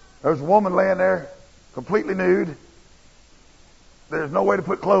 There's a woman laying there, completely nude. There's no way to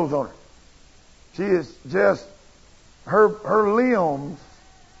put clothes on her. She is just, her limbs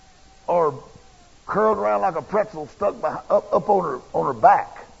are curled around like a pretzel, stuck up on her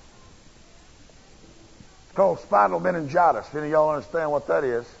back. It's called spinal meningitis. If any of y'all understand what that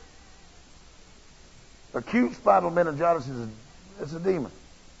is. Acute spinal meningitis it's a demon.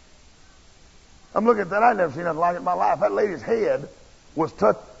 I'm looking at that. I've never seen nothing like it in my life. That lady's head was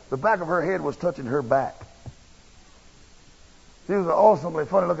the back of her head was touching her back. She was an awesomely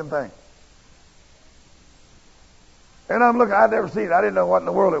funny looking thing. And I'm looking, I'd never seen it. I didn't know what in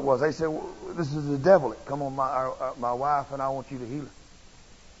the world it was. They said, well, this is the devil. Come on, my wife, and I want you to heal her.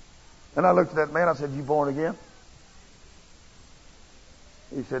 And I looked at that man. I said, you born again?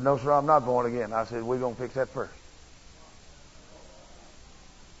 He said, no, sir, I'm not born again. I said, we're going to fix that first.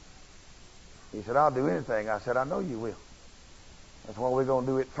 He said, I'll do anything. I said, I know you will. That's why we're going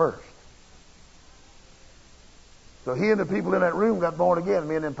to do it first. So he and the people in that room got born again.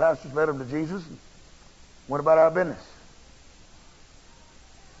 Me and them pastors led them to Jesus and went about our business.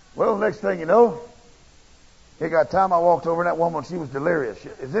 Well, the next thing you know, it got time I walked over and that woman, she was delirious.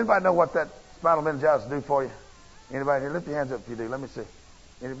 Does anybody know what that spinal meningitis do for you? Anybody here? Lift your hands up if you do. Let me see.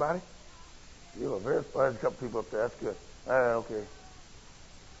 Anybody? You are very, there's a couple people up there. That's good. Okay.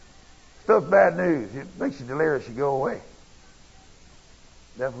 Stuff's bad news. It makes you delirious. You go away.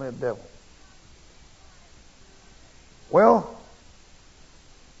 Definitely a devil. Well,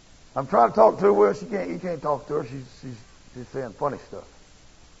 I'm trying to talk to her. Well, you can't talk to her. She's saying funny stuff.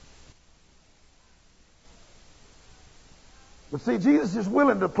 But see, Jesus is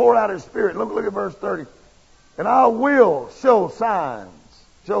willing to pour out His Spirit. Look at verse 30. And I will show signs,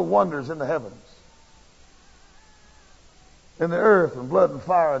 show wonders in the heavens, in the earth, and blood and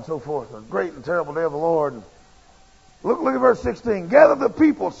fire and so forth, a great and terrible day of the Lord. And look at verse 16. Gather the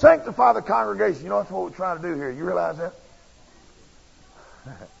people, sanctify the congregation. You know, that's what we're trying to do here. You realize that?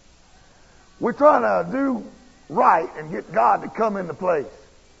 We're trying to do right and get God to come into place.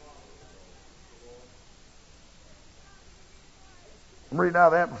 I'm reading out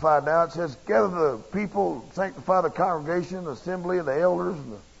of the Amplified now. It says, gather the people, sanctify the congregation, the assembly, and the elders.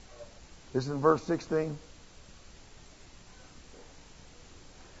 This is in verse 16.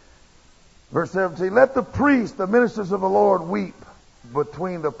 Verse 17, let the priests, the ministers of the Lord, weep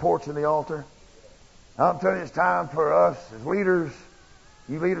between the porch and the altar. I'm telling you, it's time for us as leaders.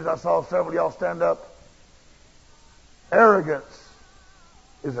 You leaders, I saw several of y'all stand up. Arrogance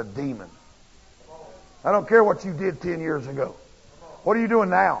is a demon. I don't care what you did 10 years ago. What are you doing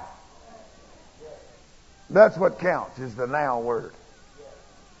now? That's what counts, is the now word.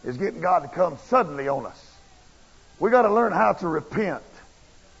 Is getting God to come suddenly on us. We got to learn how to repent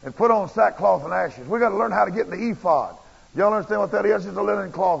and put on sackcloth and ashes. We got to learn how to get in the ephod. Y'all understand what that is? It's a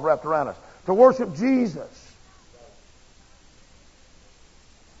linen cloth wrapped around us. To worship Jesus.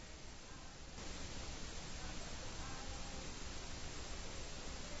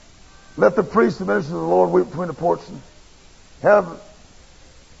 Let the priests and ministers of the Lord weep between the porch and have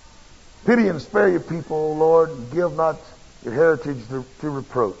pity and spare your people, O Lord, and give not your heritage to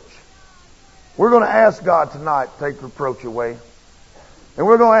reproach. We're going to ask God tonight to take reproach away. And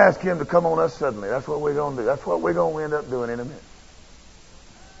we're going to ask Him to come on us suddenly. That's what we're going to do. That's what we're going to end up doing in a minute.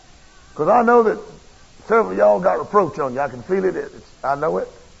 Because I know that several of y'all got reproach on you. I can feel it. I know it.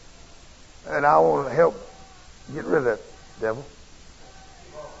 And I want to help get rid of that devil.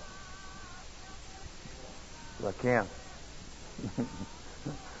 If I can.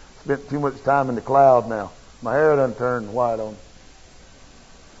 Spent too much time in the cloud now. My hair done turned white on.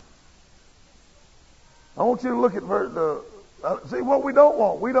 I want you to look at see what we don't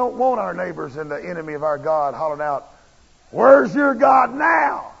want. We don't want our neighbors and the enemy of our God hollering out, "Where's your God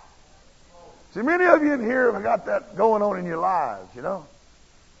now?" See, many of you in here have got that going on in your lives, you know.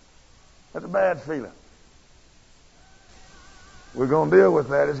 That's a bad feeling. We're going to deal with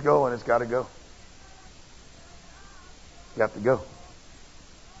that. It's going. It's got to go. Got to go.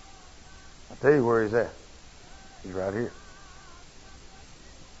 I'll tell you where He's at. He's right here.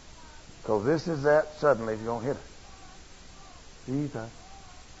 Because this is that suddenly He's going to hit us. Jesus.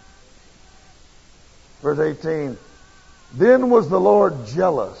 Verse 18. Then was the Lord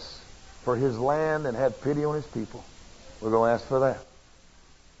jealous for his land and had pity on his people. We're going to ask for that.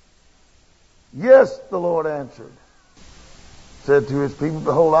 Yes, the Lord answered. Said to his people,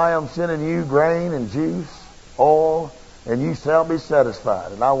 behold, I am sending you grain and juice, oil, and you shall be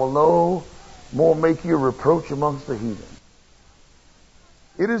satisfied. And I will no more make you a reproach amongst the heathen.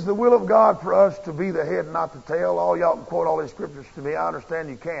 It is the will of God for us to be the head, not the tail. All y'all can quote all these scriptures to me. I understand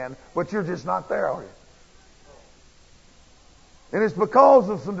you can, but you're just not there, are you? And it's because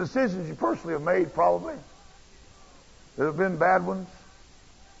of some decisions you personally have made, probably. There have been bad ones,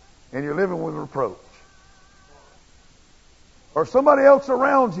 and you're living with reproach. Or somebody else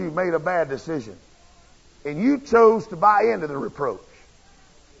around you made a bad decision, and you chose to buy into the reproach.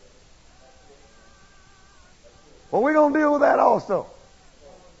 Well, we're going to deal with that also.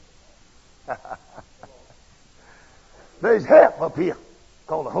 There's help up here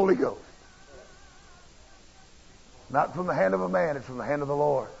called the Holy Ghost. Not from the hand of a man, it's from the hand of the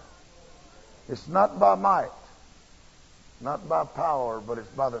Lord. It's not by might, not by power, but it's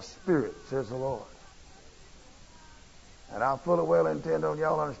by the Spirit, says the Lord. And I fully well intend on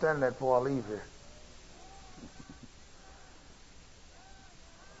y'all understanding that before I leave here.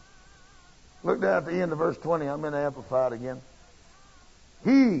 Look down at the end of verse 20. I'm in the Amplified again.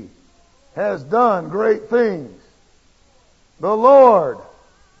 He has done great things. The Lord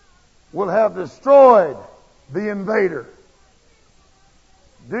will have destroyed the invader.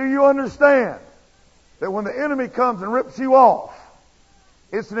 Do you understand that when the enemy comes and rips you off,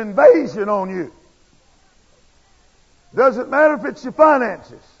 it's an invasion on you? Doesn't matter if it's your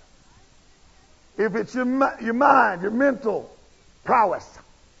finances, if it's your mind, your mental prowess.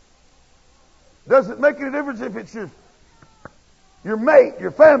 Doesn't make any difference if it's your mate,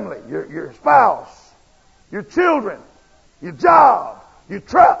 your family, your spouse, your children, your job, your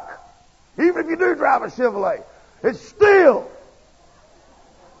truck. Even if you do drive a Chevrolet, it's still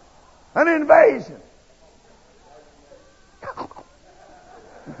an invasion.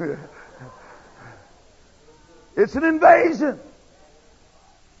 It's an invasion.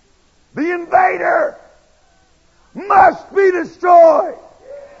 The invader must be destroyed.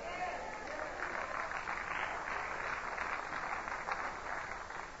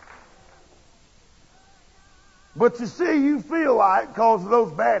 But you see, you feel like, because of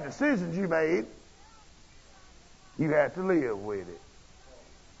those bad decisions you made, you have to live with it.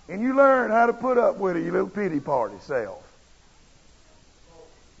 And you learn how to put up with it, you little pity party self.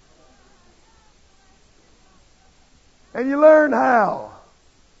 And you learn how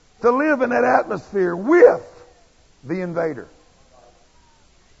to live in that atmosphere with the invader.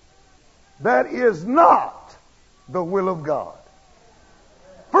 That is not the will of God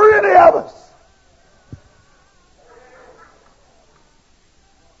for any of us.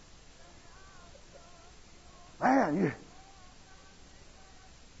 Man,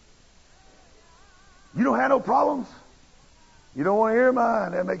 you don't have no problems. You don't want to hear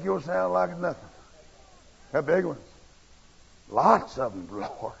mine. That make yours sound like nothing. That big ones. Lots of them,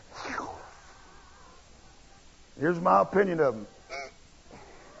 Lord. Here's my opinion of them.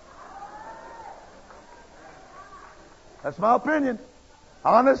 That's my opinion.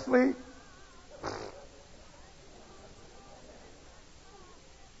 Honestly.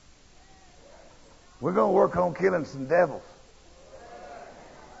 We're going to work on killing some devils.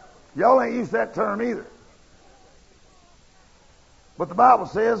 Y'all ain't used that term either. But the Bible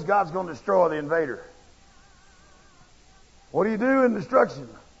says God's going to destroy the invader. What do you do in destruction?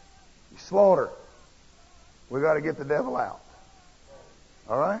 You slaughter. We got to get the devil out.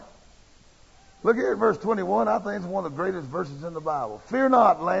 All right? Look here at verse 21. I think it's one of the greatest verses in the Bible. Fear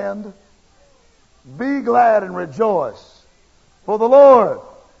not, land. Be glad and rejoice. For the Lord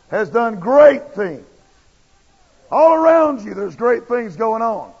has done great things. All around you, there's great things going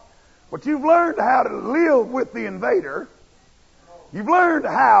on. But you've learned how to live with the invader. You've learned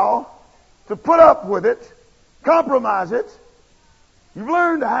how to put up with it, compromise it. You've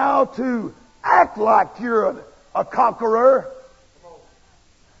learned how to act like you're a conqueror.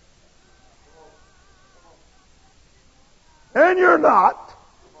 And you're not.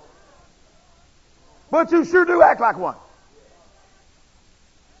 But you sure do act like one.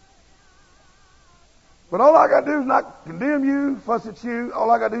 But all I got to do is not condemn you, fuss at you.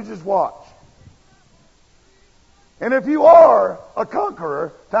 All I got to do is just watch. And if you are a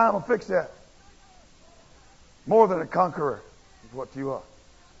conqueror, time will fix that. More than a conqueror is what you are.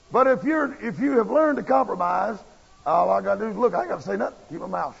 But if you have learned to compromise, all I got to do is look. I got to say nothing. Keep my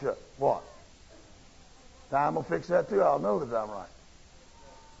mouth shut. What? Time will fix that too. I'll know that I'm right.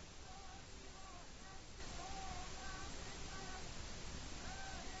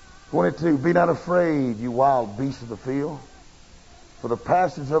 22, be not afraid, you wild beasts of the field, for the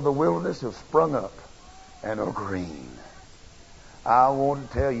pastures of the wilderness have sprung up and are green. I want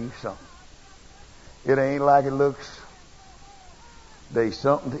to tell you something. It ain't like it looks. There's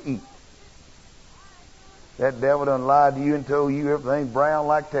something to eat. That devil done lied to you and told you everything's brown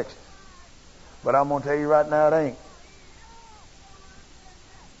like Texas. But I'm going to tell you right now, it ain't.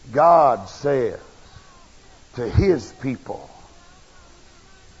 God says to His people,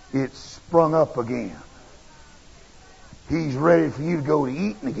 it's sprung up again. He's ready for you to go to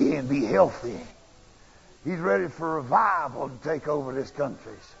eating again, be healthy. He's ready for revival to take over this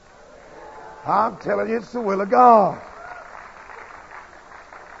country. I'm telling you, it's the will of God.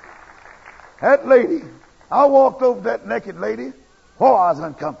 That lady, I walked over that naked lady. Oh, I was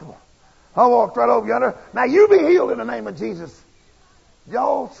uncomfortable. I walked right over yonder. Now you be healed in the name of Jesus.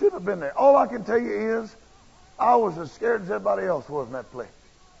 Y'all should have been there. All I can tell you is, I was as scared as everybody else was in that place.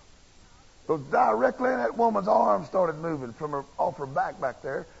 Because directly that woman's arm started moving from her off her back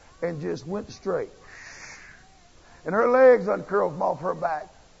there and just went straight. And her legs uncurled from off her back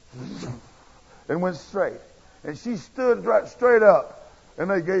and went straight. And she stood right straight up,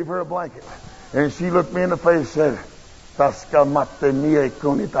 and they gave her a blanket. And she looked me in the face and said,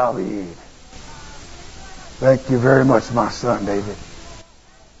 thank you very much, my son, David.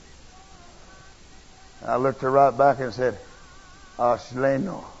 I looked her right back and said,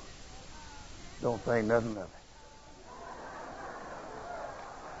 Ashleno. Don't think nothing of it.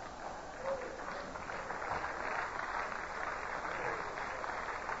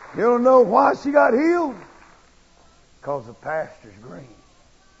 You don't know why she got healed? Because the pasture's green.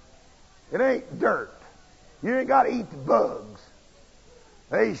 It ain't dirt. You ain't got to eat the bugs.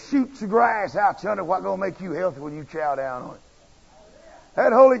 They shoot the grass out yonder. What's going to make you healthy when you chow down on it?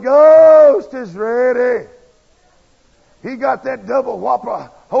 That Holy Ghost is ready. He got that double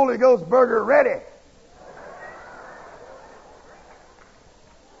whopper Holy Ghost burger ready.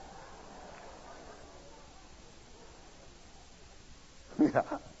 Yeah.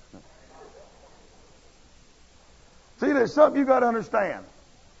 See, there's something you got to understand.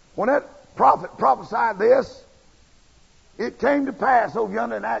 When that prophet prophesied this, it came to pass over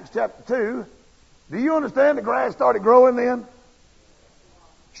yonder in Acts chapter 2. Do you understand the grass started growing then?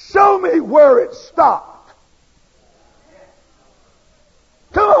 Show me where it stopped.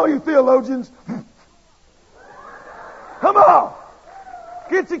 Come on, you theologians. Come on.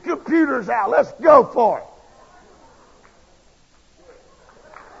 Get your computers out. Let's go for it.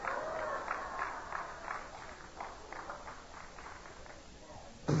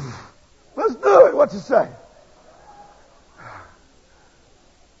 Let's do it. What you say?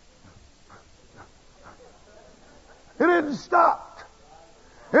 It didn't stop.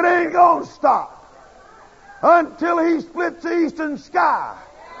 It ain't going to stop until He splits the eastern sky.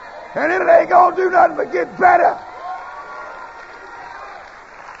 And it ain't going to do nothing but get better.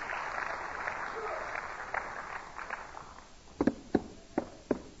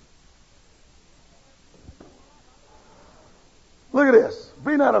 Look at this.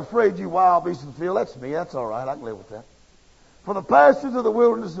 Be not afraid, you wild beasts of the field. That's me. That's all right. I can live with that. For the pastures of the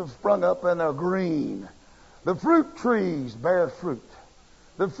wilderness have sprung up and are green. The fruit trees bear fruit.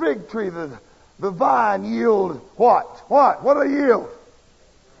 The fig tree, the vine yield what? What? What do they yield?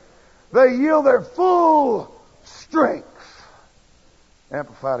 They yield their full strength.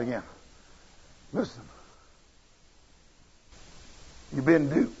 Amplified again. Listen. You've been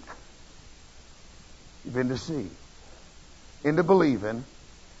duped. You've been deceived into believing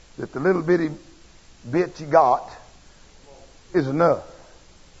that the little bitty bit you got is enough.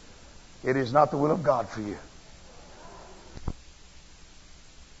 It is not the will of God for you.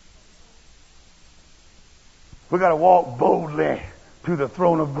 We got to walk boldly to the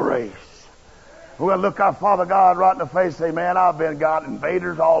throne of grace. We got to look our Father God right in the face and say, man, I've got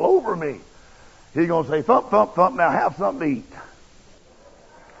invaders all over me. He's going to say, thump, thump, thump, now have something to eat.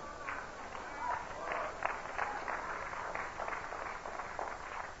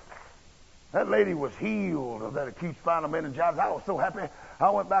 That lady was healed of that acute spinal meningitis. I was so happy. I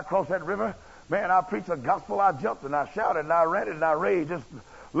went back across that river. Man, I preached the gospel. I jumped and I shouted and I ranted and I raved just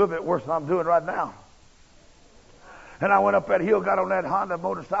a little bit worse than I'm doing right now. And I went up that hill, got on that Honda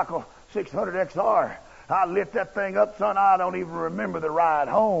motorcycle 600 XR. I lit that thing up, son. I don't even remember the ride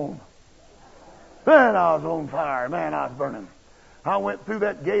home. Man, I was on fire. Man, I was burning. I went through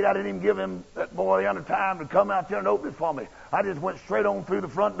that gate. I didn't even give him, that boy, the other time to come out there and open it for me. I just went straight on through the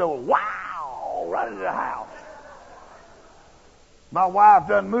front door. Wow! Right into the house. My wife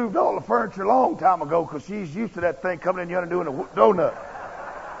done moved all the furniture a long time ago because she's used to that thing coming in here and doing a donut.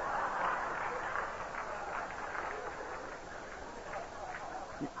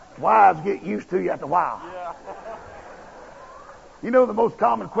 Wives get used to you after a while. Yeah. You know the most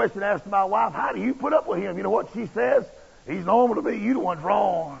common question asked to my wife, how do you put up with him? You know what she says? He's normal to me. You the one's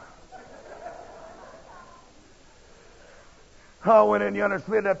wrong. I went in yonder and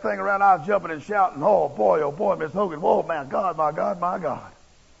slid that thing around. I was jumping and shouting, oh boy, Miss Hogan. Whoa, man, God, my God, my God.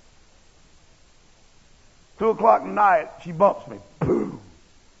 2 o'clock in the night, she bumps me. Boom.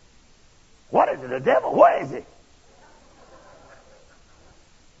 What is it, the devil? What is it?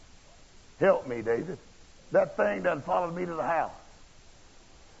 Help me, David. That thing done followed me to the house.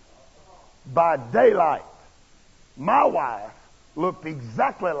 By daylight, my wife looked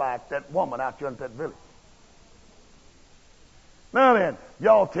exactly like that woman out there in that village. Now then,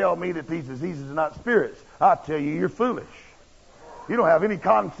 y'all tell me that these diseases are not spirits. I tell you, you're foolish. You don't have any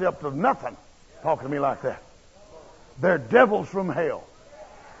concept of nothing talking to me like that. They're devils from hell.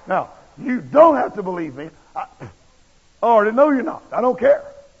 Now, you don't have to believe me. I already know you're not. I don't care.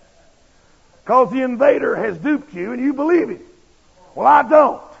 Because the invader has duped you and you believe him. Well, I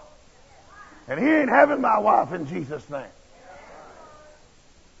don't. And he ain't having my wife in Jesus' name.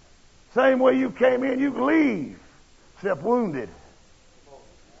 Same way you came in, you can leave, except wounded,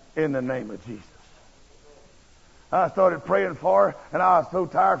 in the name of Jesus. I started praying for her, and I was so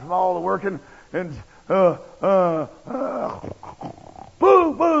tired from all the working, and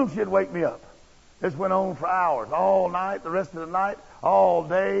boom, boom, she'd wake me up. This went on for hours, all night, the rest of the night, all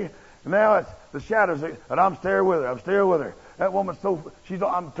day. And now it's the shadows, and I'm still with her. That woman's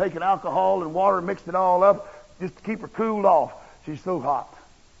I'm taking alcohol and water, mixed it all up, just to keep her cooled off. She's so hot.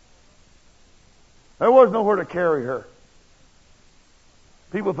 There was nowhere to carry her.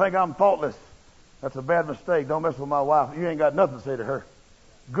 People think I'm thoughtless. That's a bad mistake. Don't mess with my wife. You ain't got nothing to say to her.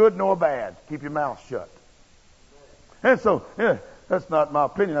 Good nor bad. Keep your mouth shut. And so, yeah, that's not my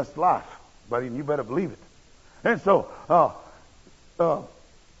opinion. That's life, buddy, and you better believe it. And so,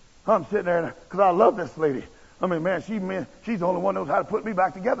 I'm sitting there because I love this lady. I mean, man, she's the only one who knows how to put me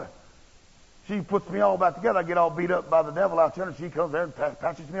back together. She puts me all back together. I get all beat up by the devil out there, and she comes there and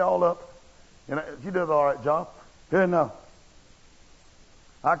patches me all up. And she does all right job. And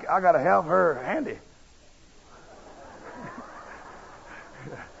I got to have her handy.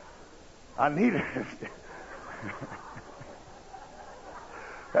 I need her.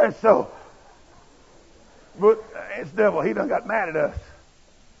 And so, but it's devil. He done got mad at us.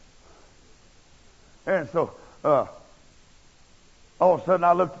 And so, all of a sudden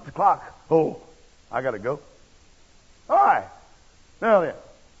I looked at the clock. Oh, I got to go. All right. Now then,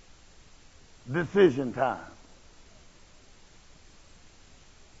 decision time.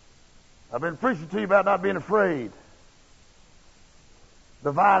 I've been preaching to you about not being afraid.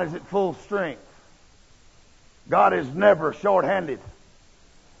 The vine is at full strength. God is never short-handed.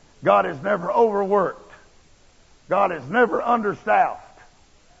 God is never overworked. God is never understaffed.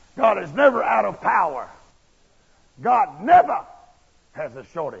 God is never out of power. God never has a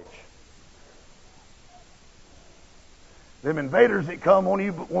shortage. Them invaders that come want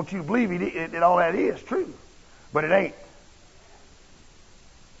you to believe it all that is true, but it ain't.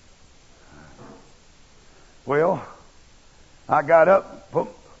 Well, I got up,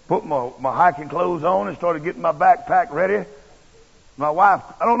 put my hiking clothes on, and started getting my backpack ready. My wife,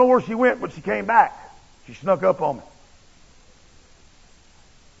 I don't know where she went, but she came back. She snuck up on me.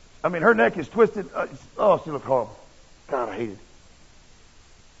 I mean, her neck is twisted. She looked horrible. God, I hate it.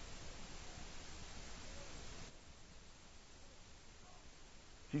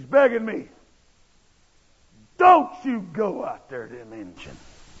 She's begging me, don't you go out there to mention.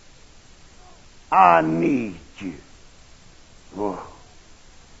 I need you. Whoa.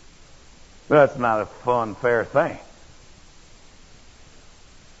 That's not a fun, fair thing.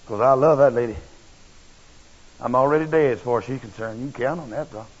 Because I love that lady. I'm already dead as far as she's concerned. You can count on that,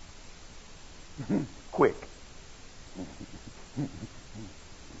 bro. Quick.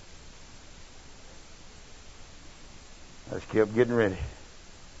 I just kept getting ready.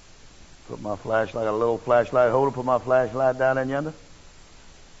 Put my flashlight, a little flashlight holder, put my flashlight down in yonder.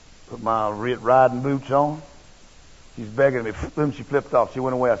 Put my riding boots on. She's begging me. Boom, she flipped off. She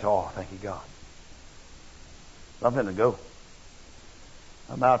went away. I said, oh, thank you, God. I'm finna go.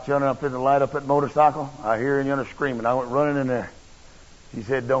 I'm out yonder. I'm finna light up that motorcycle. I hear her in yonder screaming. I went running in there. She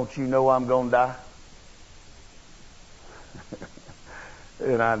said, don't you know I'm going to die?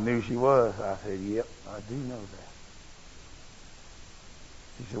 And I knew she was. I said, yep, I do know that.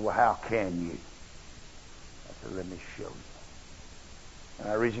 She said, well, how can you? I said, let me show you. And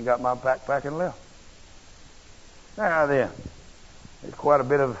I reached and got my backpack and left. Now then, there's quite a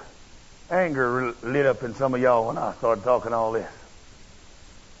bit of anger lit up in some of y'all when I started talking all this.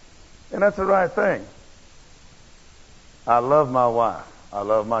 And that's the right thing. I love my wife. I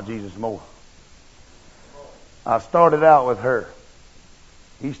love my Jesus more. I started out with her.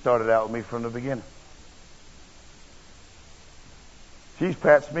 He started out with me from the beginning. She's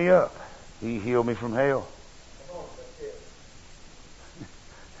patched me up. He healed me from hell.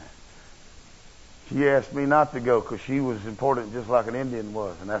 She asked me not to go because she was important just like an Indian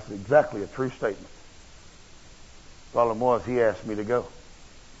was. And that's exactly a true statement. Problem was, he asked me to go.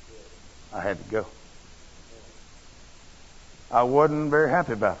 I had to go. I wasn't very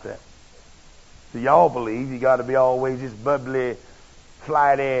happy about that. So y'all believe you got to be always this bubbly,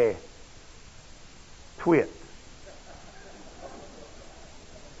 flighty twit.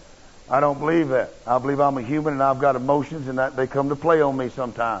 I don't believe that. I believe I'm a human and I've got emotions and that they come to play on me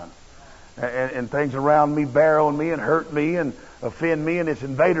sometimes. And things around me bear on me and hurt me and offend me, and it's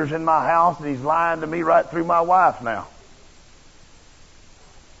invaders in my house, and he's lying to me right through my wife now.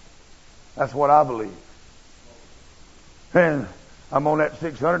 That's what I believe. And I'm on that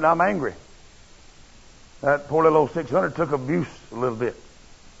 600 and I'm angry. That poor little old 600 took abuse a little bit.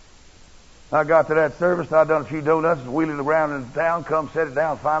 I got to that service, I done a few donuts, wheeled it around in town, come set it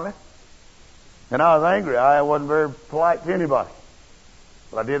down finally. And I was angry. I wasn't very polite to anybody.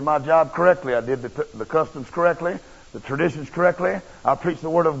 But I did my job correctly. I did the customs correctly, the traditions correctly. I preached the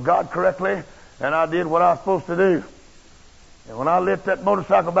Word of God correctly, and I did what I was supposed to do. And when I lit that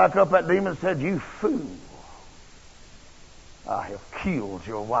motorcycle back up, that demon said, "You fool. I have killed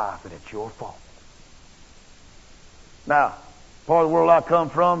your wife, and it's your fault." Now, part of the world I come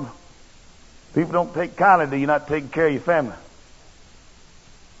from, people don't take kindly to you not taking care of your family.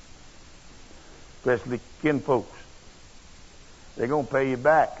 Especially kin folks. They're going to pay you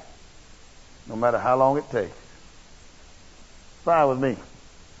back, no matter how long it takes. Fine with me.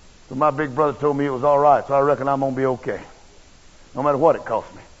 So my big brother told me it was all right, so I reckon I'm going to be okay. No matter what it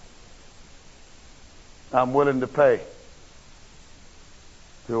costs me. I'm willing to pay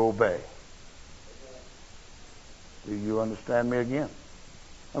to obey. Do you understand me again?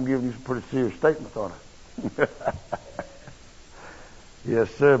 I'm giving you some pretty serious statements on it. Yes,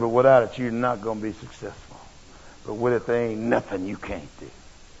 sir, but without it, you're not going to be successful. But with it, there ain't nothing you can't do.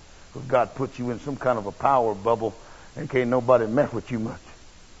 Because God puts you in some kind of a power bubble and can't nobody mess with you much.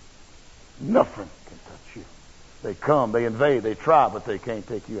 Nothing can touch you. They come, they invade, they try, but they can't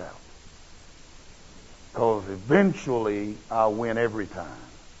take you out. Because eventually, I'll win every time.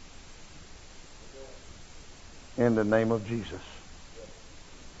 In the name of Jesus.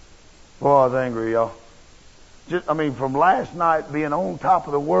 Boy, I was angry, y'all. From last night being on top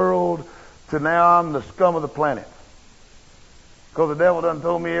of the world to now I'm the scum of the planet. Because the devil done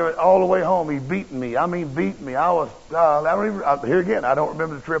told me all the way home, he beaten me. Beaten me. Here again, I don't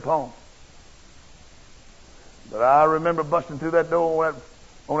remember the trip home. But I remember busting through that door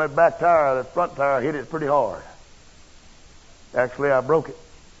on that back tire, that front tire, I hit it pretty hard. Actually, I broke it.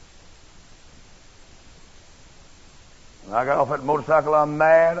 When I got off that motorcycle, I'm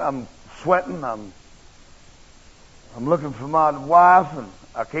mad, I'm sweating, I'm looking for my wife, and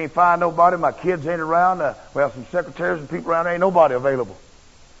I can't find nobody. My kids ain't around. We have some secretaries and people around. There ain't nobody available.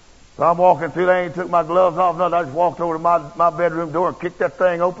 So I'm walking through there. Ain't took my gloves off. Nothing. I just walked over to my bedroom door and kicked that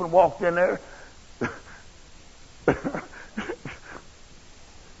thing open. Walked in there.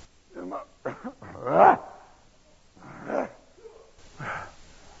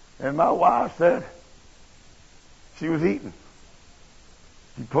 And my wife said, she was eating.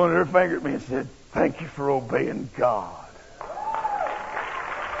 She pointed her finger at me and said, "Thank you for obeying God."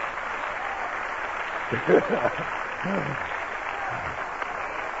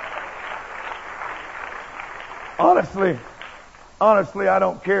 Honestly, I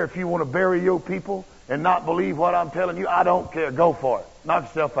don't care if you want to bury your people and not believe what I'm telling you. I don't care. Go for it. Knock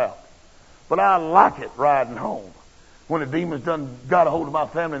yourself out. But I like it riding home when the demons done got a hold of my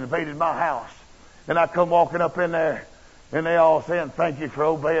family and invaded my house. And I come walking up in there and they all saying, "Thank you for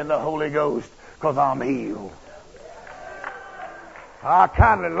obeying the Holy Ghost because I'm healed." I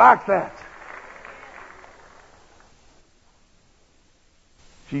kind of like that.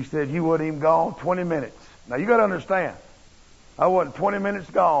 She said, "You wasn't even gone 20 minutes. Now, you got to understand, I wasn't 20 minutes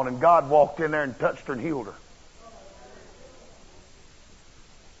gone, and God walked in there and touched her and healed her.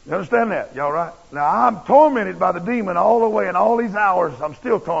 You understand that? Y'all right? Now, I'm tormented by the demon all the way, and all these hours, I'm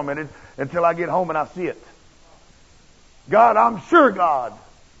still tormented until I get home and I see it. I'm sure God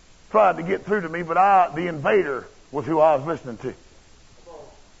tried to get through to me, but the invader was who I was listening to.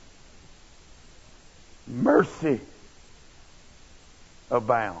 Mercy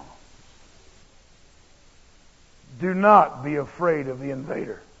abounds. Do not be afraid of the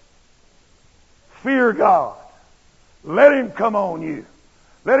invader. Fear God. Let him come on you.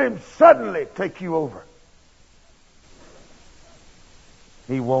 Let him suddenly take you over.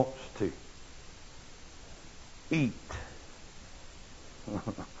 He wants to eat.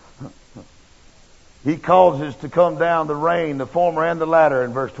 He causes to come down the rain, the former and the latter,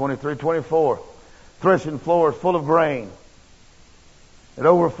 in verse 23, 24. Threshing floors full of grain. It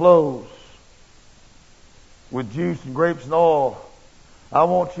overflows with juice and grapes and oil. I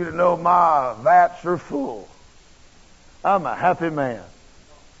want you to know my vats are full. I'm a happy man.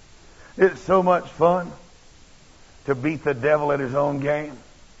 It's so much fun to beat the devil at his own game.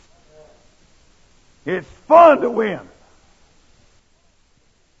 It's fun to win.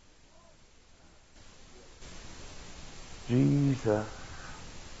 Jesus.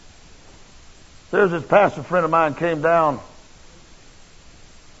 There's this pastor friend of mine came down,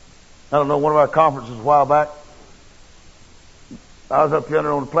 I don't know, one of our conferences a while back. I was up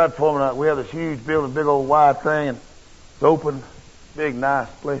yonder on the platform, and we have this huge building, big old wide thing, and it's open, big, nice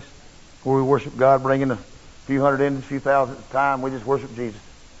place where we worship God, bringing a few hundred in, a few thousand at a time. We just worship Jesus.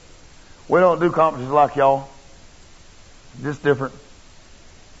 We don't do conferences like y'all. Just different.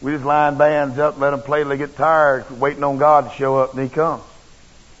 We just line bands up and let them play till they get tired, waiting on God to show up, and He comes.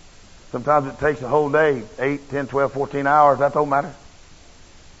 Sometimes it takes a whole day, 8, 10, 12, 14 hours. That don't matter.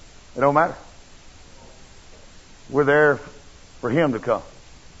 It don't matter. We're there for Him to come.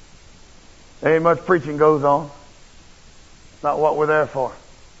 There ain't much preaching goes on. It's not what we're there for.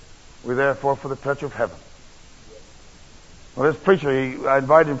 We're there for the touch of heaven. Well, this preacher, I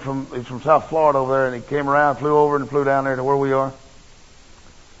invited him he's from South Florida over there, and he came around, flew over and flew down there to where we are.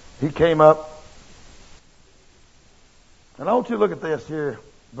 He came up, and I want you to look at this here,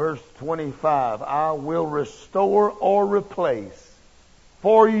 verse 25. I will restore or replace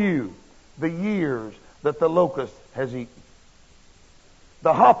for you the years that the locust has eaten.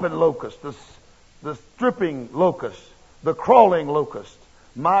 The hopping locust, the stripping locust, the crawling locust,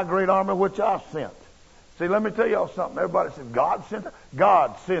 my great army which I sent. See, let me tell y'all something. Everybody says, God sent it.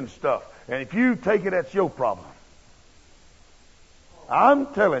 God sends stuff. And if you take it, that's your problem. I'm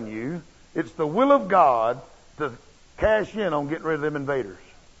telling you, it's the will of God to cash in on getting rid of them invaders.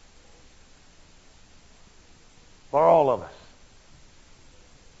 For all of us.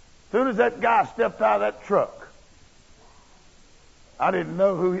 As soon as that guy stepped out of that truck, I didn't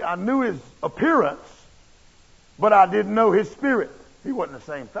know I knew his appearance, but I didn't know his spirit. He wasn't the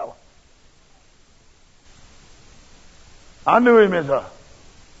same fellow. I knew him as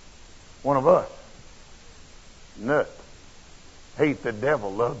one of us. Nut. Hate the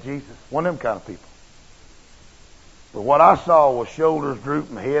devil, love Jesus. One of them kind of people. But what I saw was shoulders drooped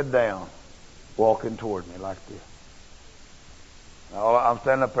and head down, walking toward me like this. Now, I'm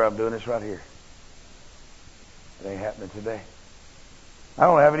standing up there, I'm doing this right here. It ain't happening today. I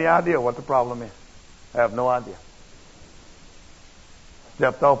don't have any idea what the problem is. I have no idea.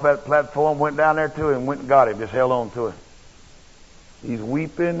 Stepped off that platform, went down there to him, went and got him, just held on to him. He's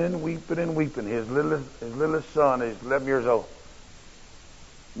weeping and weeping and weeping. His littlest son is 11 years old.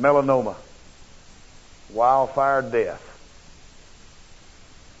 Melanoma. Wildfire death.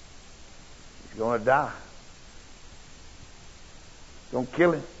 He's going to die. It's going to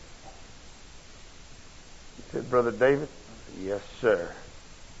kill him. He said, Brother David? I said, yes, sir.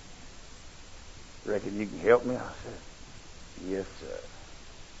 Reckon you can help me? I said, yes, sir.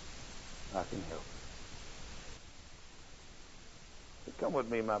 I can help. He said, come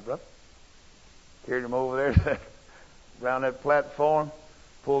with me, my brother. Carried him over there around that platform.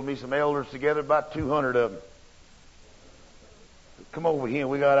 Pulled me some elders together, about 200 of them. Said, come over here,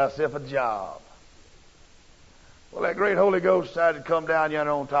 we got ourselves a job. Well, that great Holy Ghost decided to come down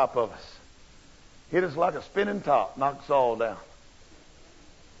yonder on top of us. Hit us like a spinning top, knocked us all down.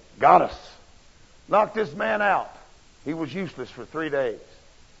 Got us. Knocked this man out. He was useless for 3 days.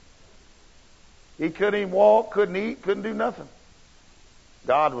 He couldn't even walk, couldn't eat, couldn't do nothing.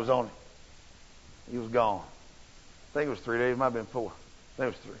 God was on him. He was gone. I think it was 3 days, it might have been 4. I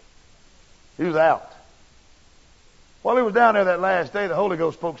think it was 3. He was out. While he was down there that last day, the Holy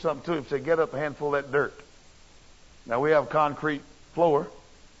Ghost spoke something to him, said, get up a handful of that dirt. Now we have a concrete floor.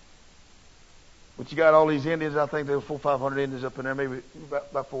 But you got all these Indians, I think there were 400 or 500 Indians up in there, maybe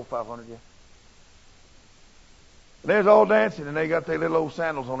about 400 or 500, yeah. And there's all dancing, and they got their little old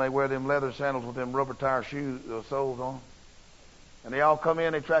sandals on. They wear them leather sandals with them rubber tire shoes, soles on. And they all come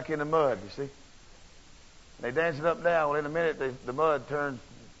in, they track in the mud, you see. And they dance it up and down. Well, in a minute, the mud turns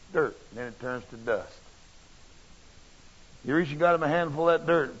to dirt, and then it turns to dust. You reach and got them a handful of that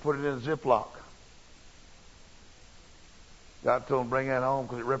dirt and put it in a Ziploc. God told him to bring that home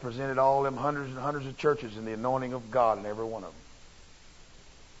because it represented all them hundreds and hundreds of churches and the anointing of God in every one of them.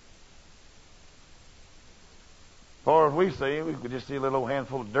 As far as we see, we could just see a little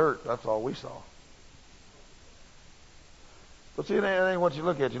handful of dirt. That's all we saw. But see, that ain't what you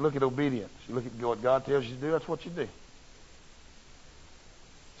look at. You look at obedience. You look at what God tells you to do. That's what you do.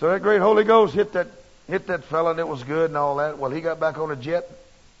 So that great Holy Ghost hit that fella, and it was good and all that. Well, he got back on a jet,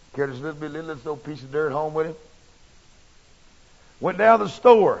 carried his little piece of dirt home with him. Went down to the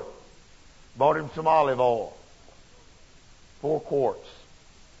store, bought him some olive oil, 4 quarts.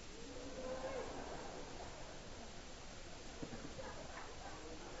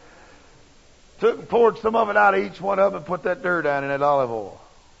 Took and poured some of it out of each one of them and put that dirt down in that olive oil.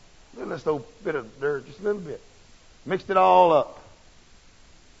 Little bit of dirt, just a little bit. Mixed it all up.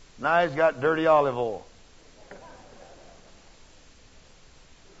 Now he's got dirty olive oil.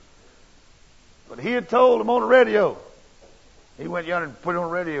 But he had told them on the radio. He went yonder and put it on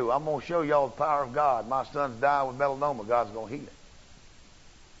the radio. I'm going to show y'all the power of God. My son's dying with melanoma. God's going to heal him.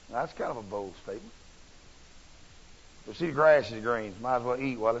 Now, that's kind of a bold statement. But see, the grass is green. Might as well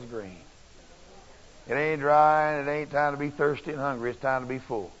eat while it's green. It ain't dry and it ain't time to be thirsty and hungry. It's time to be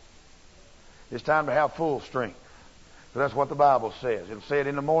full. It's time to have full strength. So that's what the Bible says. It'll say it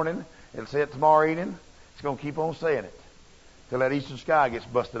in the morning. It'll say it tomorrow evening. It's going to keep on saying it till that eastern sky gets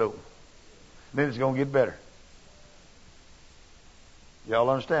busted open. Then it's going to get better. Y'all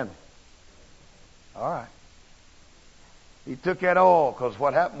understand me? All right. He took that oil because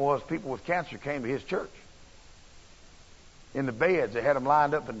what happened was people with cancer came to his church. In the beds. They had them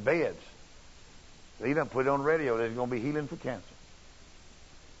lined up in beds. So he done put it on the radio. There's going to be healing for cancer.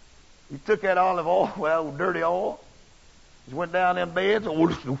 He took that olive oil, well, dirty oil. He went down them beds.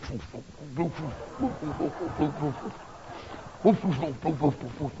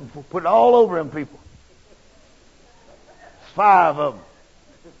 Put it all over them people. 5 of them.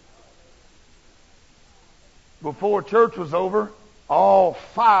 Before church was over, all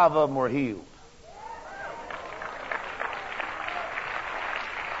 5 of them were healed.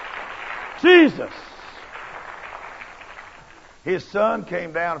 Jesus. His son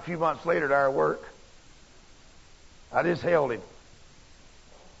came down a few months later to our work. I just held him.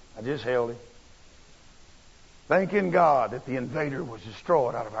 Thanking God that the invader was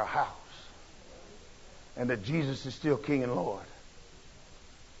destroyed out of our house. And that Jesus is still King and Lord.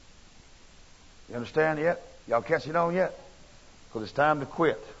 You understand yet? Y'all catching on yet? Because it's time to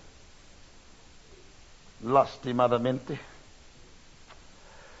quit. Lastimadamente.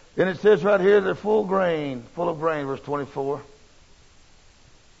 Then it says right here, they're full of grain, verse 24.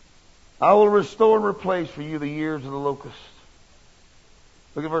 I will restore and replace for you the years of the locust.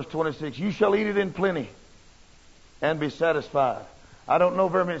 Look at verse 26. You shall eat it in plenty and be satisfied. I don't know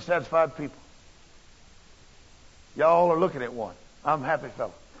very many satisfied people. Y'all are looking at one. I'm a happy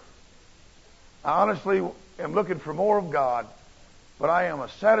fellow. I honestly am looking for more of God, but I am a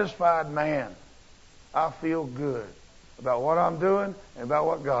satisfied man. I feel good about what I'm doing and about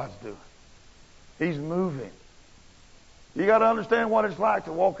what God's doing. He's moving. You got to understand what it's like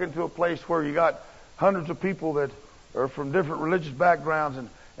to walk into a place where you got hundreds of people that are from different religious backgrounds, and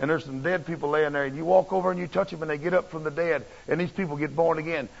there's some dead people laying there, and you walk over and you touch them and they get up from the dead, and these people get born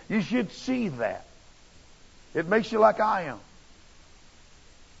again. You should see that. It makes you like I am.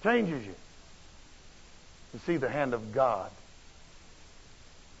 Changes you to see the hand of God.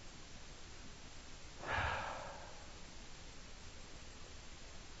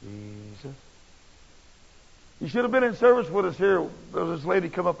 Jesus. You should have been in service with us here. There was this lady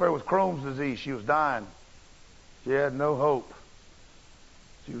come up there with Crohn's disease. She was dying. She had no hope.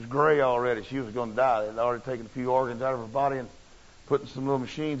 She was gray already. She was going to die. They had already taken a few organs out of her body and putting some little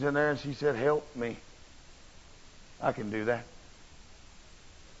machines in there. And she said, help me. I can do that.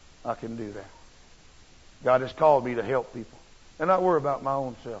 I can do that. God has called me to help people. And not worry about my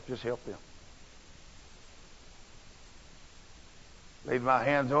own self. Just help them. Laid my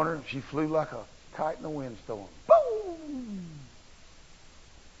hands on her. She flew like a kite in a windstorm. Boom!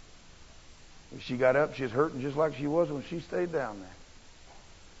 When she got up, she was hurting just like she was when she stayed down there.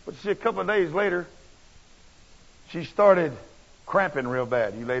 But see, a couple of days later, she started cramping real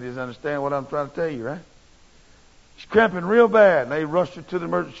bad. You ladies understand what I'm trying to tell you, right? She's cramping real bad. And they rushed her to the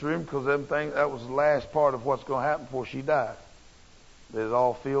emergency room because that was the last part of what's going to happen before she died. It was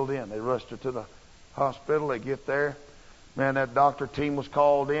all filled in. They rushed her to the hospital. They get there. Man, that doctor team was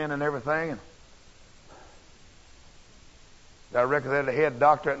called in and everything. And I reckon that the head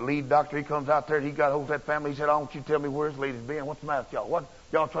doctor, that lead doctor, he comes out there and he got hold of that family. He said, I want you to tell me where this lady's been. What's the matter with y'all? What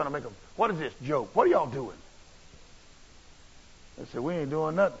y'all trying to make them? What is this joke? What are y'all doing? They said, we ain't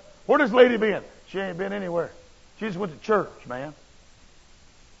doing nothing. Where this lady been? She ain't been anywhere. She just went to church, man.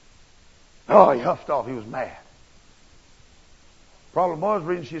 Oh, he huffed off. He was mad. Problem was, the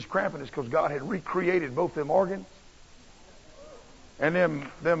reason she was cramping is because God had recreated both them organs. And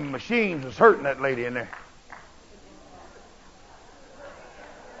them machines was hurting that lady in there.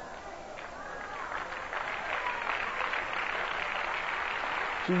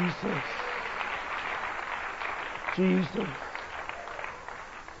 Jesus. Jesus.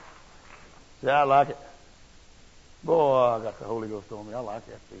 See, I like it. Boy, I got the Holy Ghost on me. I like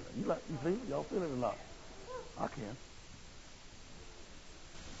that feeling. You feel it? Y'all feel it or not? I can.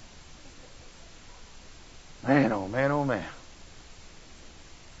 Man, oh man, oh man.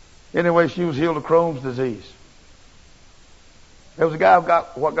 Anyway, she was healed of Crohn's disease. There was a guy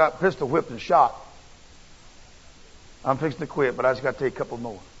who got pistol whipped and shot. I'm fixing to quit, but I just got to tell you a couple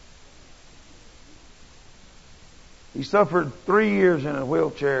more. He suffered 3 years in a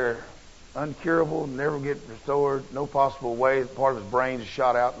wheelchair, uncurable, never get restored, no possible way. Part of his brain is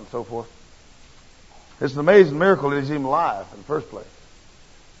shot out and so forth. It's an amazing miracle that he's even alive in the first place.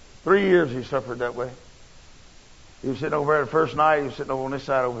 3 years he suffered that way. He was sitting over there the first night. He was sitting over on this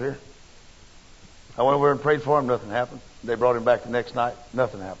side over here. I went over there and prayed for him. Nothing happened. They brought him back the next night.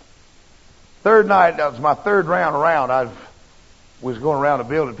 Nothing happened. Third night, that was my third round around. I was going around the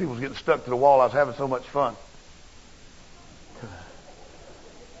building. People was getting stuck to the wall. I was having so much fun.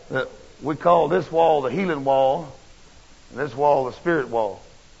 We call this wall the healing wall, and this wall the spirit wall.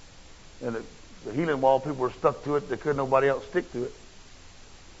 And the healing wall, people were stuck to it. They couldn't nobody else stick to it.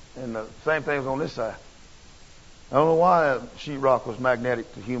 And the same thing was on this side. I don't know why that sheetrock was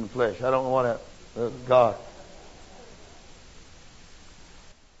magnetic to human flesh. I don't know why that. God.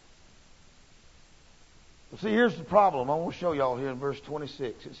 See, here's the problem. I want to show y'all here in verse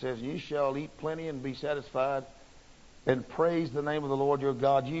 26. It says, "You shall eat plenty and be satisfied, and praise the name of the Lord your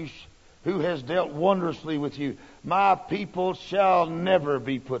God, who has dealt wondrously with you. My people shall never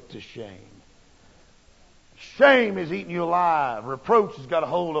be put to shame." Shame is eating you alive. Reproach has got a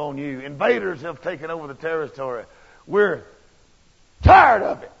hold on you. Invaders have taken over the territory. We're tired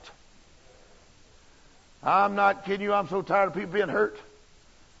of it. I'm not kidding you. I'm so tired of people being hurt.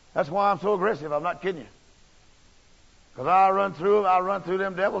 That's why I'm so aggressive. I'm not kidding you. Because I run through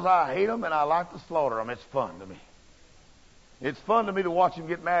them devils. I hate them and I like to slaughter them. It's fun to me. It's fun to me to watch them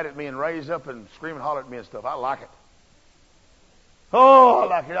get mad at me and raise up and scream and holler at me and stuff. I like it. Oh, I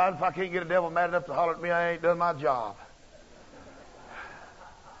like it. If I can't get a devil mad enough to holler at me, I ain't done my job.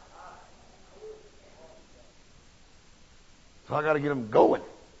 So I got to get them going.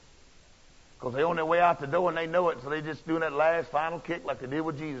 Because they're on their way out the door and they know it, so they just doing that last final kick like they did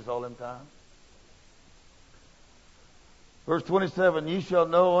with Jesus all them times. Verse 27, "You shall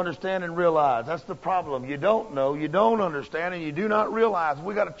know, understand, and realize." That's the problem. You don't know, you don't understand, and you do not realize.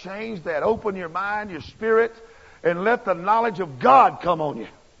 We got to change that. Open your mind, your spirit, and let the knowledge of God come on you.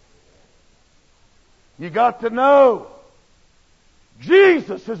 You got to know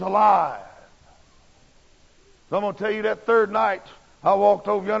Jesus is alive. So I'm going to tell you that third night, I walked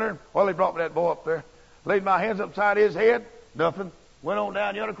over yonder. Well, they brought me that boy up there. Laid my hands upside his head. Nothing. Went on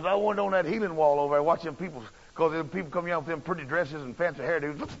down yonder because I wanted on that healing wall over there watching people. Because them people come out with them pretty dresses and fancy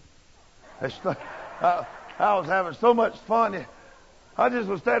hairdos. I was having so much fun. I just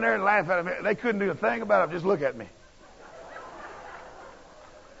was standing there and laughing at them. They couldn't do a thing about it. Just look at me.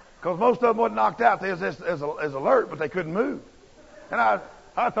 Because most of them wasn't knocked out. They was just as alert, but they couldn't move. And I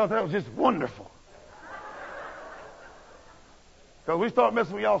thought that was just wonderful. Because we start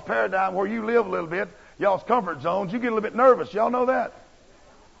messing with y'all's paradigm where you live a little bit, y'all's comfort zones, you get a little bit nervous. Y'all know that?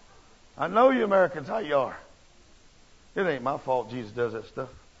 I know you Americans, how you are. It ain't my fault Jesus does that stuff.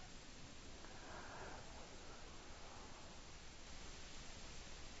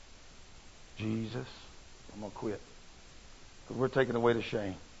 Jesus, I'm going to quit. Because we're taking away the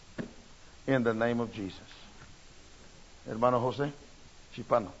shame. In the name of Jesus. Hermano José,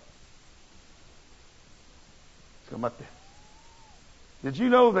 Chipano. Escamate. Did you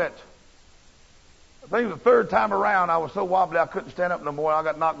know that I think the third time around I was so wobbly I couldn't stand up no more. I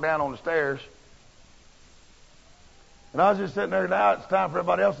got knocked down on the stairs. And I was just sitting there. Now it's time for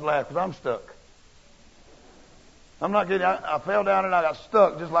everybody else to laugh because I'm stuck. I'm not kidding. I fell down and I got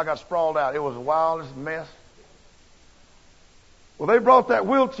stuck just like I sprawled out. It was the wildest mess. Well, they brought that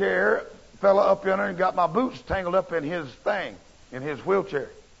wheelchair fella up yonder and got my boots tangled up in his thing, in his wheelchair.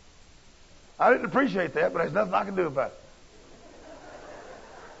 I didn't appreciate that, but there's nothing I can do about it.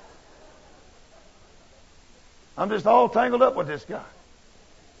 I'm just all tangled up with this guy.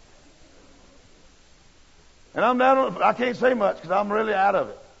 And I'm down on, I can't say much because I'm really out of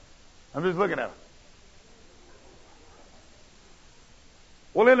it. I'm just looking at him.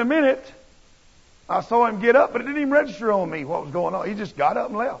 Well, in a minute, I saw him get up, but it didn't even register on me what was going on. He just got up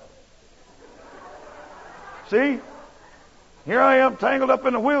and left. See? Here I am tangled up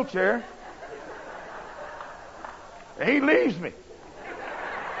in a wheelchair. And he leaves me.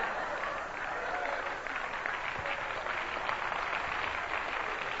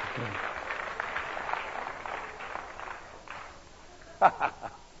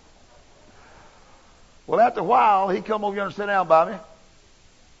 Well, after a while, he come over here and sit down by me.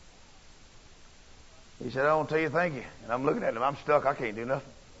 He said, I want to tell you thank you. And I'm looking at him. I'm stuck. I can't do nothing.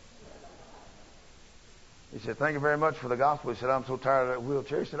 He said, thank you very much for the gospel. He said, I'm so tired of that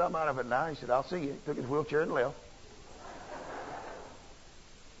wheelchair. He said, I'm out of it now. He said, I'll see you. He took his wheelchair and left.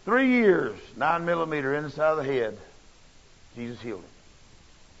 3 years, 9mm inside of the head. Jesus healed him.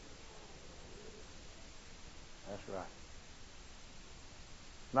 That's right.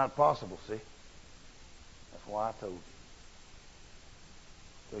 Not possible, see? That's why I told you.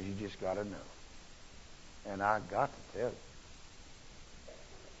 Because you just got to know. And I got to tell you.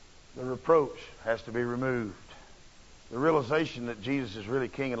 The reproach has to be removed. The realization that Jesus is really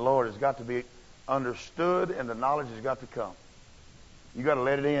King and Lord has got to be understood, and the knowledge has got to come. You got to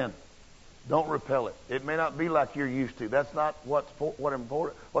let it in. Don't repel it. It may not be like you're used to. That's not what's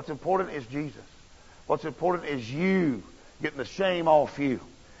important. What's important is Jesus. What's important is you getting the shame off you,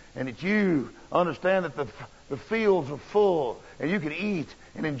 and that you understand that the fields are full, and you can eat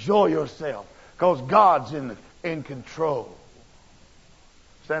and enjoy yourself because God's in control.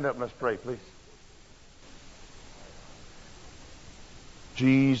 Stand up and let's pray, please.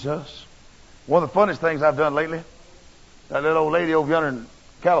 Jesus. One of the funniest things I've done lately, that little old lady over yonder in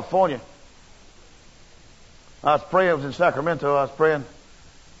California, I was praying, I was in Sacramento, I was praying.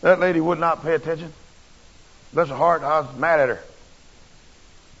 That lady would not pay attention. Bless her heart, I was mad at her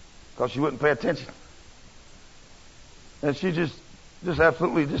because she wouldn't pay attention. And she just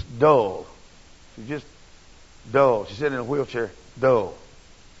absolutely just dull. She just dull. She's sitting in a wheelchair, dull.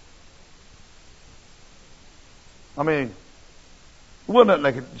 I mean, there wasn't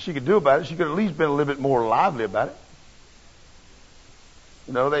nothing she could do about it. She could at least been a little bit more lively about it.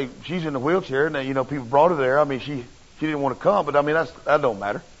 You know, she's in the wheelchair, and people brought her there. I mean, she didn't want to come, but I mean, that don't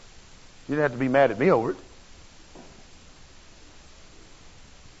matter. You didn't have to be mad at me over it.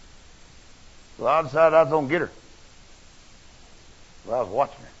 So I decided I was going to get her. So I was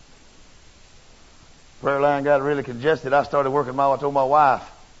watching her. Prayer line got really congested. I started working I told my wife,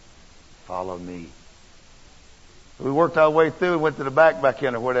 follow me. We worked our way through and went to the back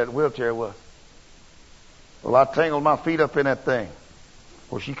in there where that wheelchair was. Well, I tangled my feet up in that thing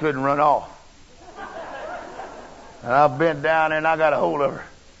where she couldn't run off. And I bent down there and I got a hold of her.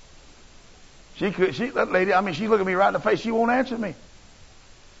 That lady, I mean, she looked at me right in the face. She won't answer me.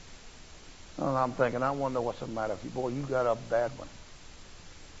 And I'm thinking, I wonder what's the matter with you. Boy, you got a bad one.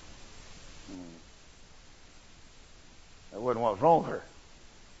 That wasn't what was wrong with her.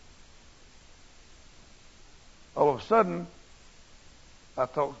 All of a sudden, I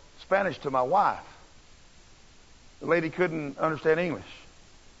talked Spanish to my wife. The lady couldn't understand English.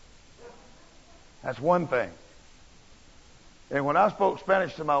 That's one thing. And when I spoke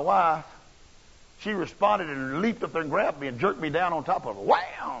Spanish to my wife, she responded and leaped up there and grabbed me and jerked me down on top of her.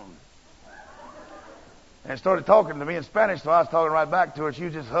 Wham! And started talking to me in Spanish, so I was talking right back to her. She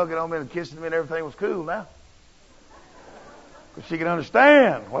was just hugging on me and kissing me, and everything was cool now. Because she could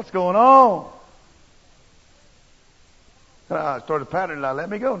understand what's going on. And I started patting her. Now, let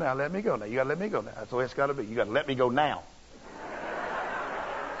me go now. Let me go now. You got to let me go now. That's the way it's got to be. You got to let me go now.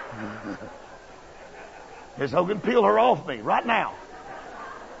 Miss Hogan, peel her off me right now.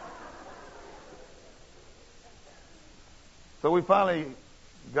 So we finally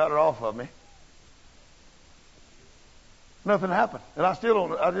got her off of me. Nothing happened. And I still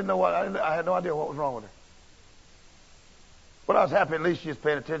don't, I didn't know what, I had no idea what was wrong with her. But I was happy at least she was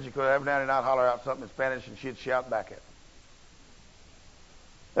paying attention, because every now and then I'd holler out something in Spanish and she'd shout back at me.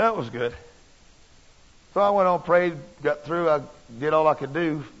 That was good. So I went on, prayed, got through. I did all I could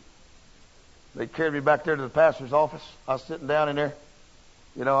do. They carried me back there to the pastor's office. I was sitting down in there.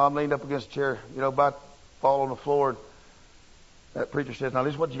 I'm leaned up against a chair, about to fall on the floor. And that preacher says, now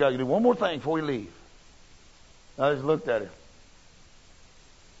this is what you got to do. One more thing before we leave. I just looked at him.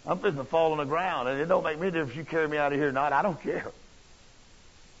 I'm fixing to fall on the ground, and it don't make me a difference if you carry me out of here or not. I don't care.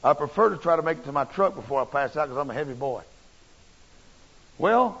 I prefer to try to make it to my truck before I pass out, because I'm a heavy boy.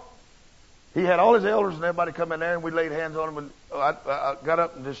 Well, he had all his elders and everybody come in there, and we laid hands on him, and I got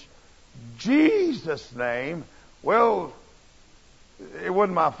up and just, Jesus' name. Well, it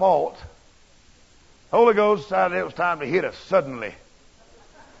wasn't my fault. Holy Ghost decided it was time to hit us suddenly.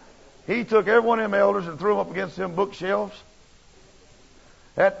 He took every one of them elders and threw them up against them bookshelves.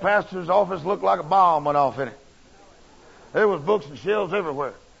 That pastor's office looked like a bomb went off in it. There was books and shelves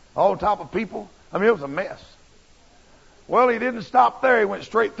everywhere, all on top of people. I mean, it was a mess. Well, he didn't stop there. He went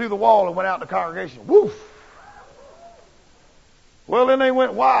straight through the wall and went out in the congregation. Woof! Well, then they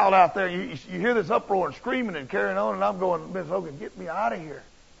went wild out there. You hear this uproar and screaming and carrying on, and I'm going, Miss Hogan, get me out of here.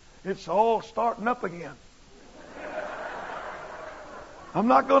 It's all starting up again. I'm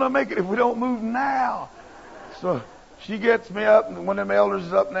not going to make it if we don't move now. So she gets me up, and one of them elders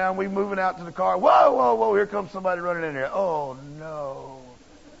is up now, and we moving out to the car. Whoa, whoa, whoa, here comes somebody running in here. Oh, no.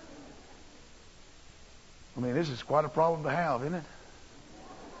 I mean, this is quite a problem to have, isn't it?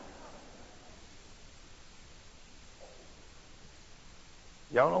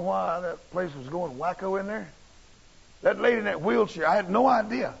 Y'all know why that place was going wacko in there? That lady in that wheelchair, I had no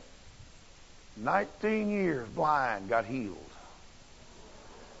idea. 19 years blind, got healed.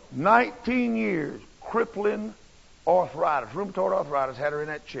 19 years crippling arthritis, rheumatoid arthritis, had her in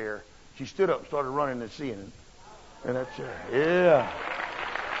that chair. She stood up and started running and seeing in that chair. Yeah.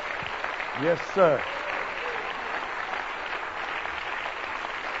 Yes, sir.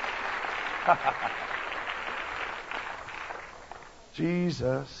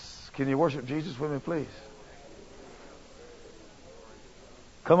 Jesus. Can you worship Jesus with me, please?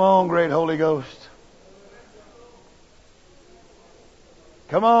 Come on, great Holy Ghost.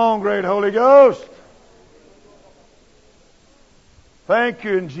 Come on, great Holy Ghost. Thank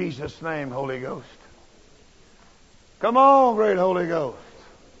you in Jesus' name, Holy Ghost. Come on, great Holy Ghost.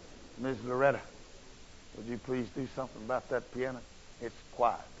 Ms. Loretta, would you please do something about that piano? It's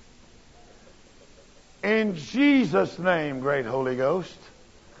quiet. In Jesus' name, great Holy Ghost,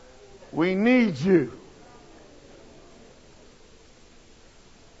 we need you.